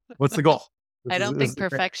 What's the goal? I don't This think is great.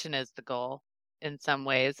 perfection is the goal in some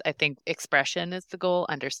ways. I think expression is the goal,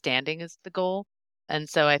 understanding is the goal. And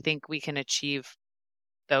so I think we can achieve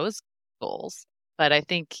those goals. But I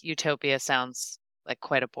think utopia sounds like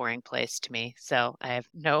quite a boring place to me. So I have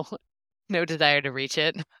no desire to reach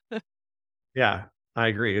it. Yeah, I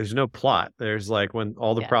agree. There's no plot. There's like when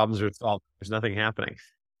all the Yeah. problems are solved, there's nothing happening.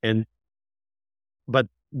 And but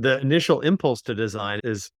the initial impulse to design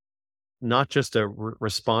is not just a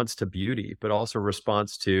response to beauty, but also a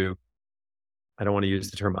response to, I don't want to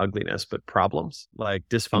use the term ugliness, but problems like Mm.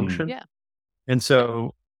 dysfunction. Yeah. And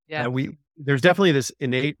so Yeah. there's definitely this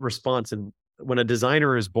innate response. And when a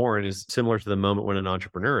designer is born is similar to the moment when an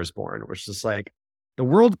entrepreneur is born, which is like, the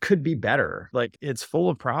world could be better. Like it's full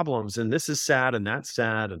of problems and this is sad and that's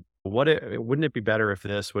sad. And wouldn't it be better if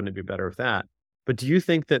this, wouldn't it be better if that? But do you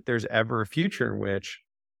think that there's ever a future in which,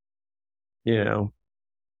 you know,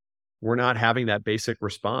 we're not having that basic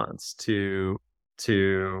response to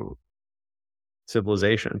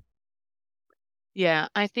civilization? Yeah.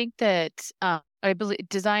 I think that I believe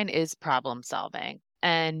design is problem solving.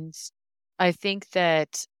 And I think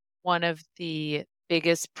that one of the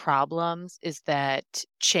biggest problems is that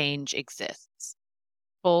change exists,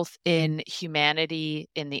 both in humanity,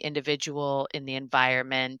 in the individual, in the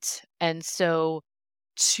environment. And so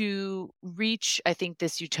to reach, I think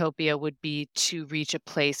this utopia would be to reach a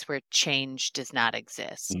place where change does not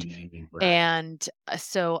exist. Right. And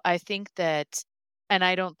so I think that, and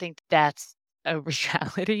I don't think that's a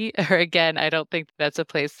reality, or again, I don't think that's a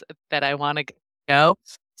place that I want to go.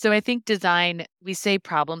 So I think design, we say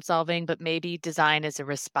problem solving, but maybe design is a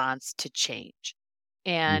response to change.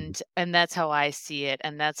 Mhm. And that's how I see it.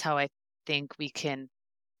 And that's how I think we can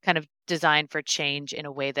kind of design for change in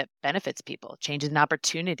a way that benefits people. Change is an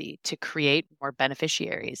opportunity to create more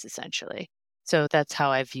beneficiaries, essentially. So that's how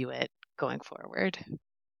I view it going forward.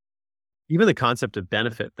 Even the concept of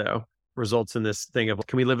benefit, though, results in this thing of,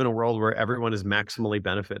 can we live in a world where everyone is maximally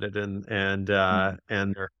benefited and there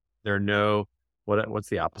are no, what's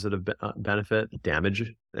the opposite of benefit?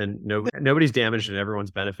 Damage, and nobody's damaged and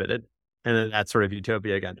everyone's benefited, and then that's sort of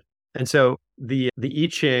utopia again. And so the I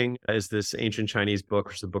Ching is this ancient Chinese book,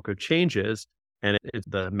 which is the Book of Changes, and it's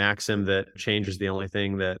the maxim that change is the only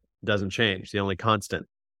thing that doesn't change, the only constant,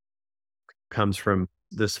 comes from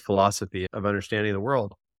this philosophy of understanding the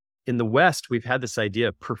world. In the West, we've had this idea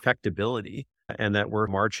of perfectibility and that we're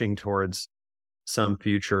marching towards some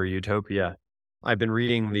future utopia. I've been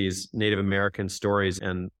reading these Native American stories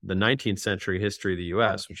and the 19th century history of the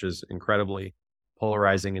US, which is incredibly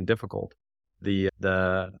polarizing and difficult. The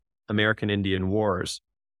American Indian Wars,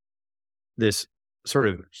 this sort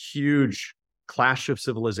of huge clash of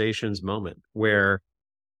civilizations moment where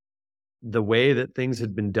the way that things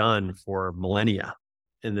had been done for millennia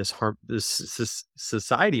in this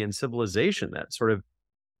society and civilization that sort of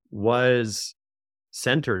was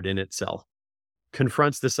centered in itself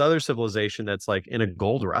confronts this other civilization that's like in a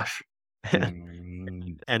gold rush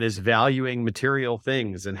and is valuing material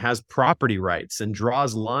things and has property rights and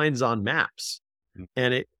draws lines on maps.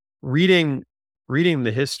 And reading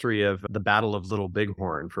the history of the Battle of Little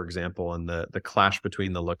Bighorn, for example, and the clash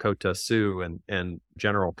between the Lakota Sioux and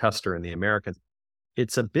General Custer and the Americans,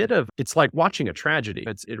 it's like watching a tragedy.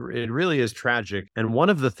 It really is tragic. And one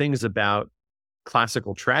of the things about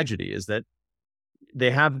classical tragedy is that they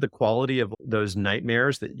have the quality of those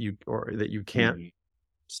nightmares that you can't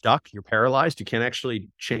stuck, you're paralyzed, you can't actually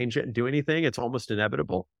change it and do anything. It's almost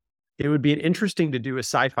inevitable. It would be interesting to do a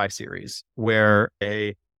sci-fi series where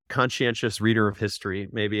a conscientious reader of history,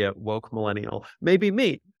 maybe a woke millennial, maybe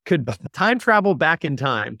me, could time travel back in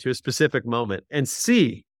time to a specific moment and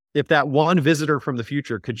see if that one visitor from the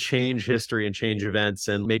future could change history and change events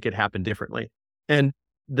and make it happen differently. And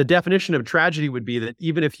the definition of tragedy would be that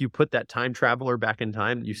even if you put that time traveler back in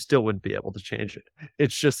time, you still wouldn't be able to change it.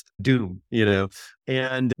 It's just doom, you know?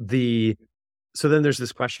 And so then there's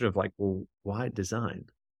this question of like, well, why design?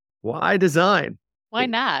 Why design? Why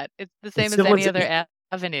not? It's the It's same as still any other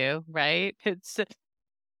avenue, right? It's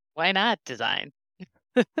why not design?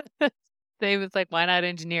 Same as like, why not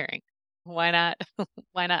engineering? Why not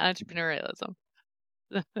why not entrepreneurialism?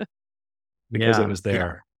 Because it Yeah. was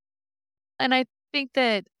there. And I think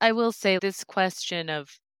that I will say this question of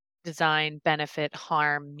design, benefit,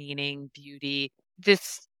 harm, meaning, beauty,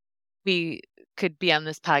 we could be on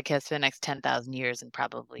this podcast for the next 10,000 years and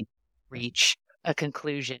probably reach a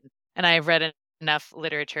conclusion. And I've read enough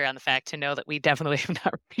literature on the fact to know that we definitely have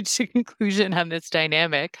not reached a conclusion on this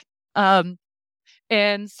dynamic.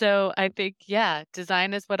 And so I think, yeah,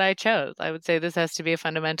 design is what I chose. I would say this has to be a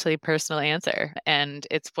fundamentally personal answer. And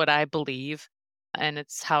it's what I believe And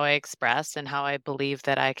it's how I express and how I believe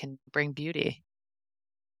that I can bring beauty.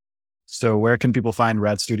 So where can people find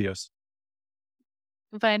Rad Studios?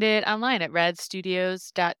 You can find it online at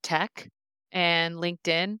radstudios.tech and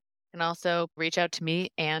LinkedIn. And also reach out to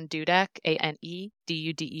me, Anne Dudek,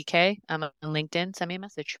 ANEDUDEK. I'm on LinkedIn. Send me a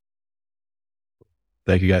message.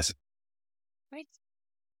 Thank you, guys. Right.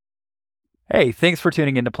 Hey, thanks for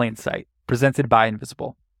tuning into Plain Sight, presented by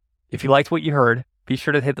Invisible. If you liked what you heard, be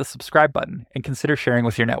sure to hit the subscribe button and consider sharing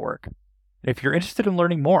with your network. And if you're interested in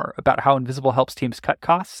learning more about how Invisible helps teams cut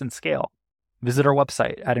costs and scale, visit our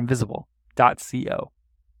website at invisible.co.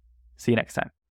 See you next time.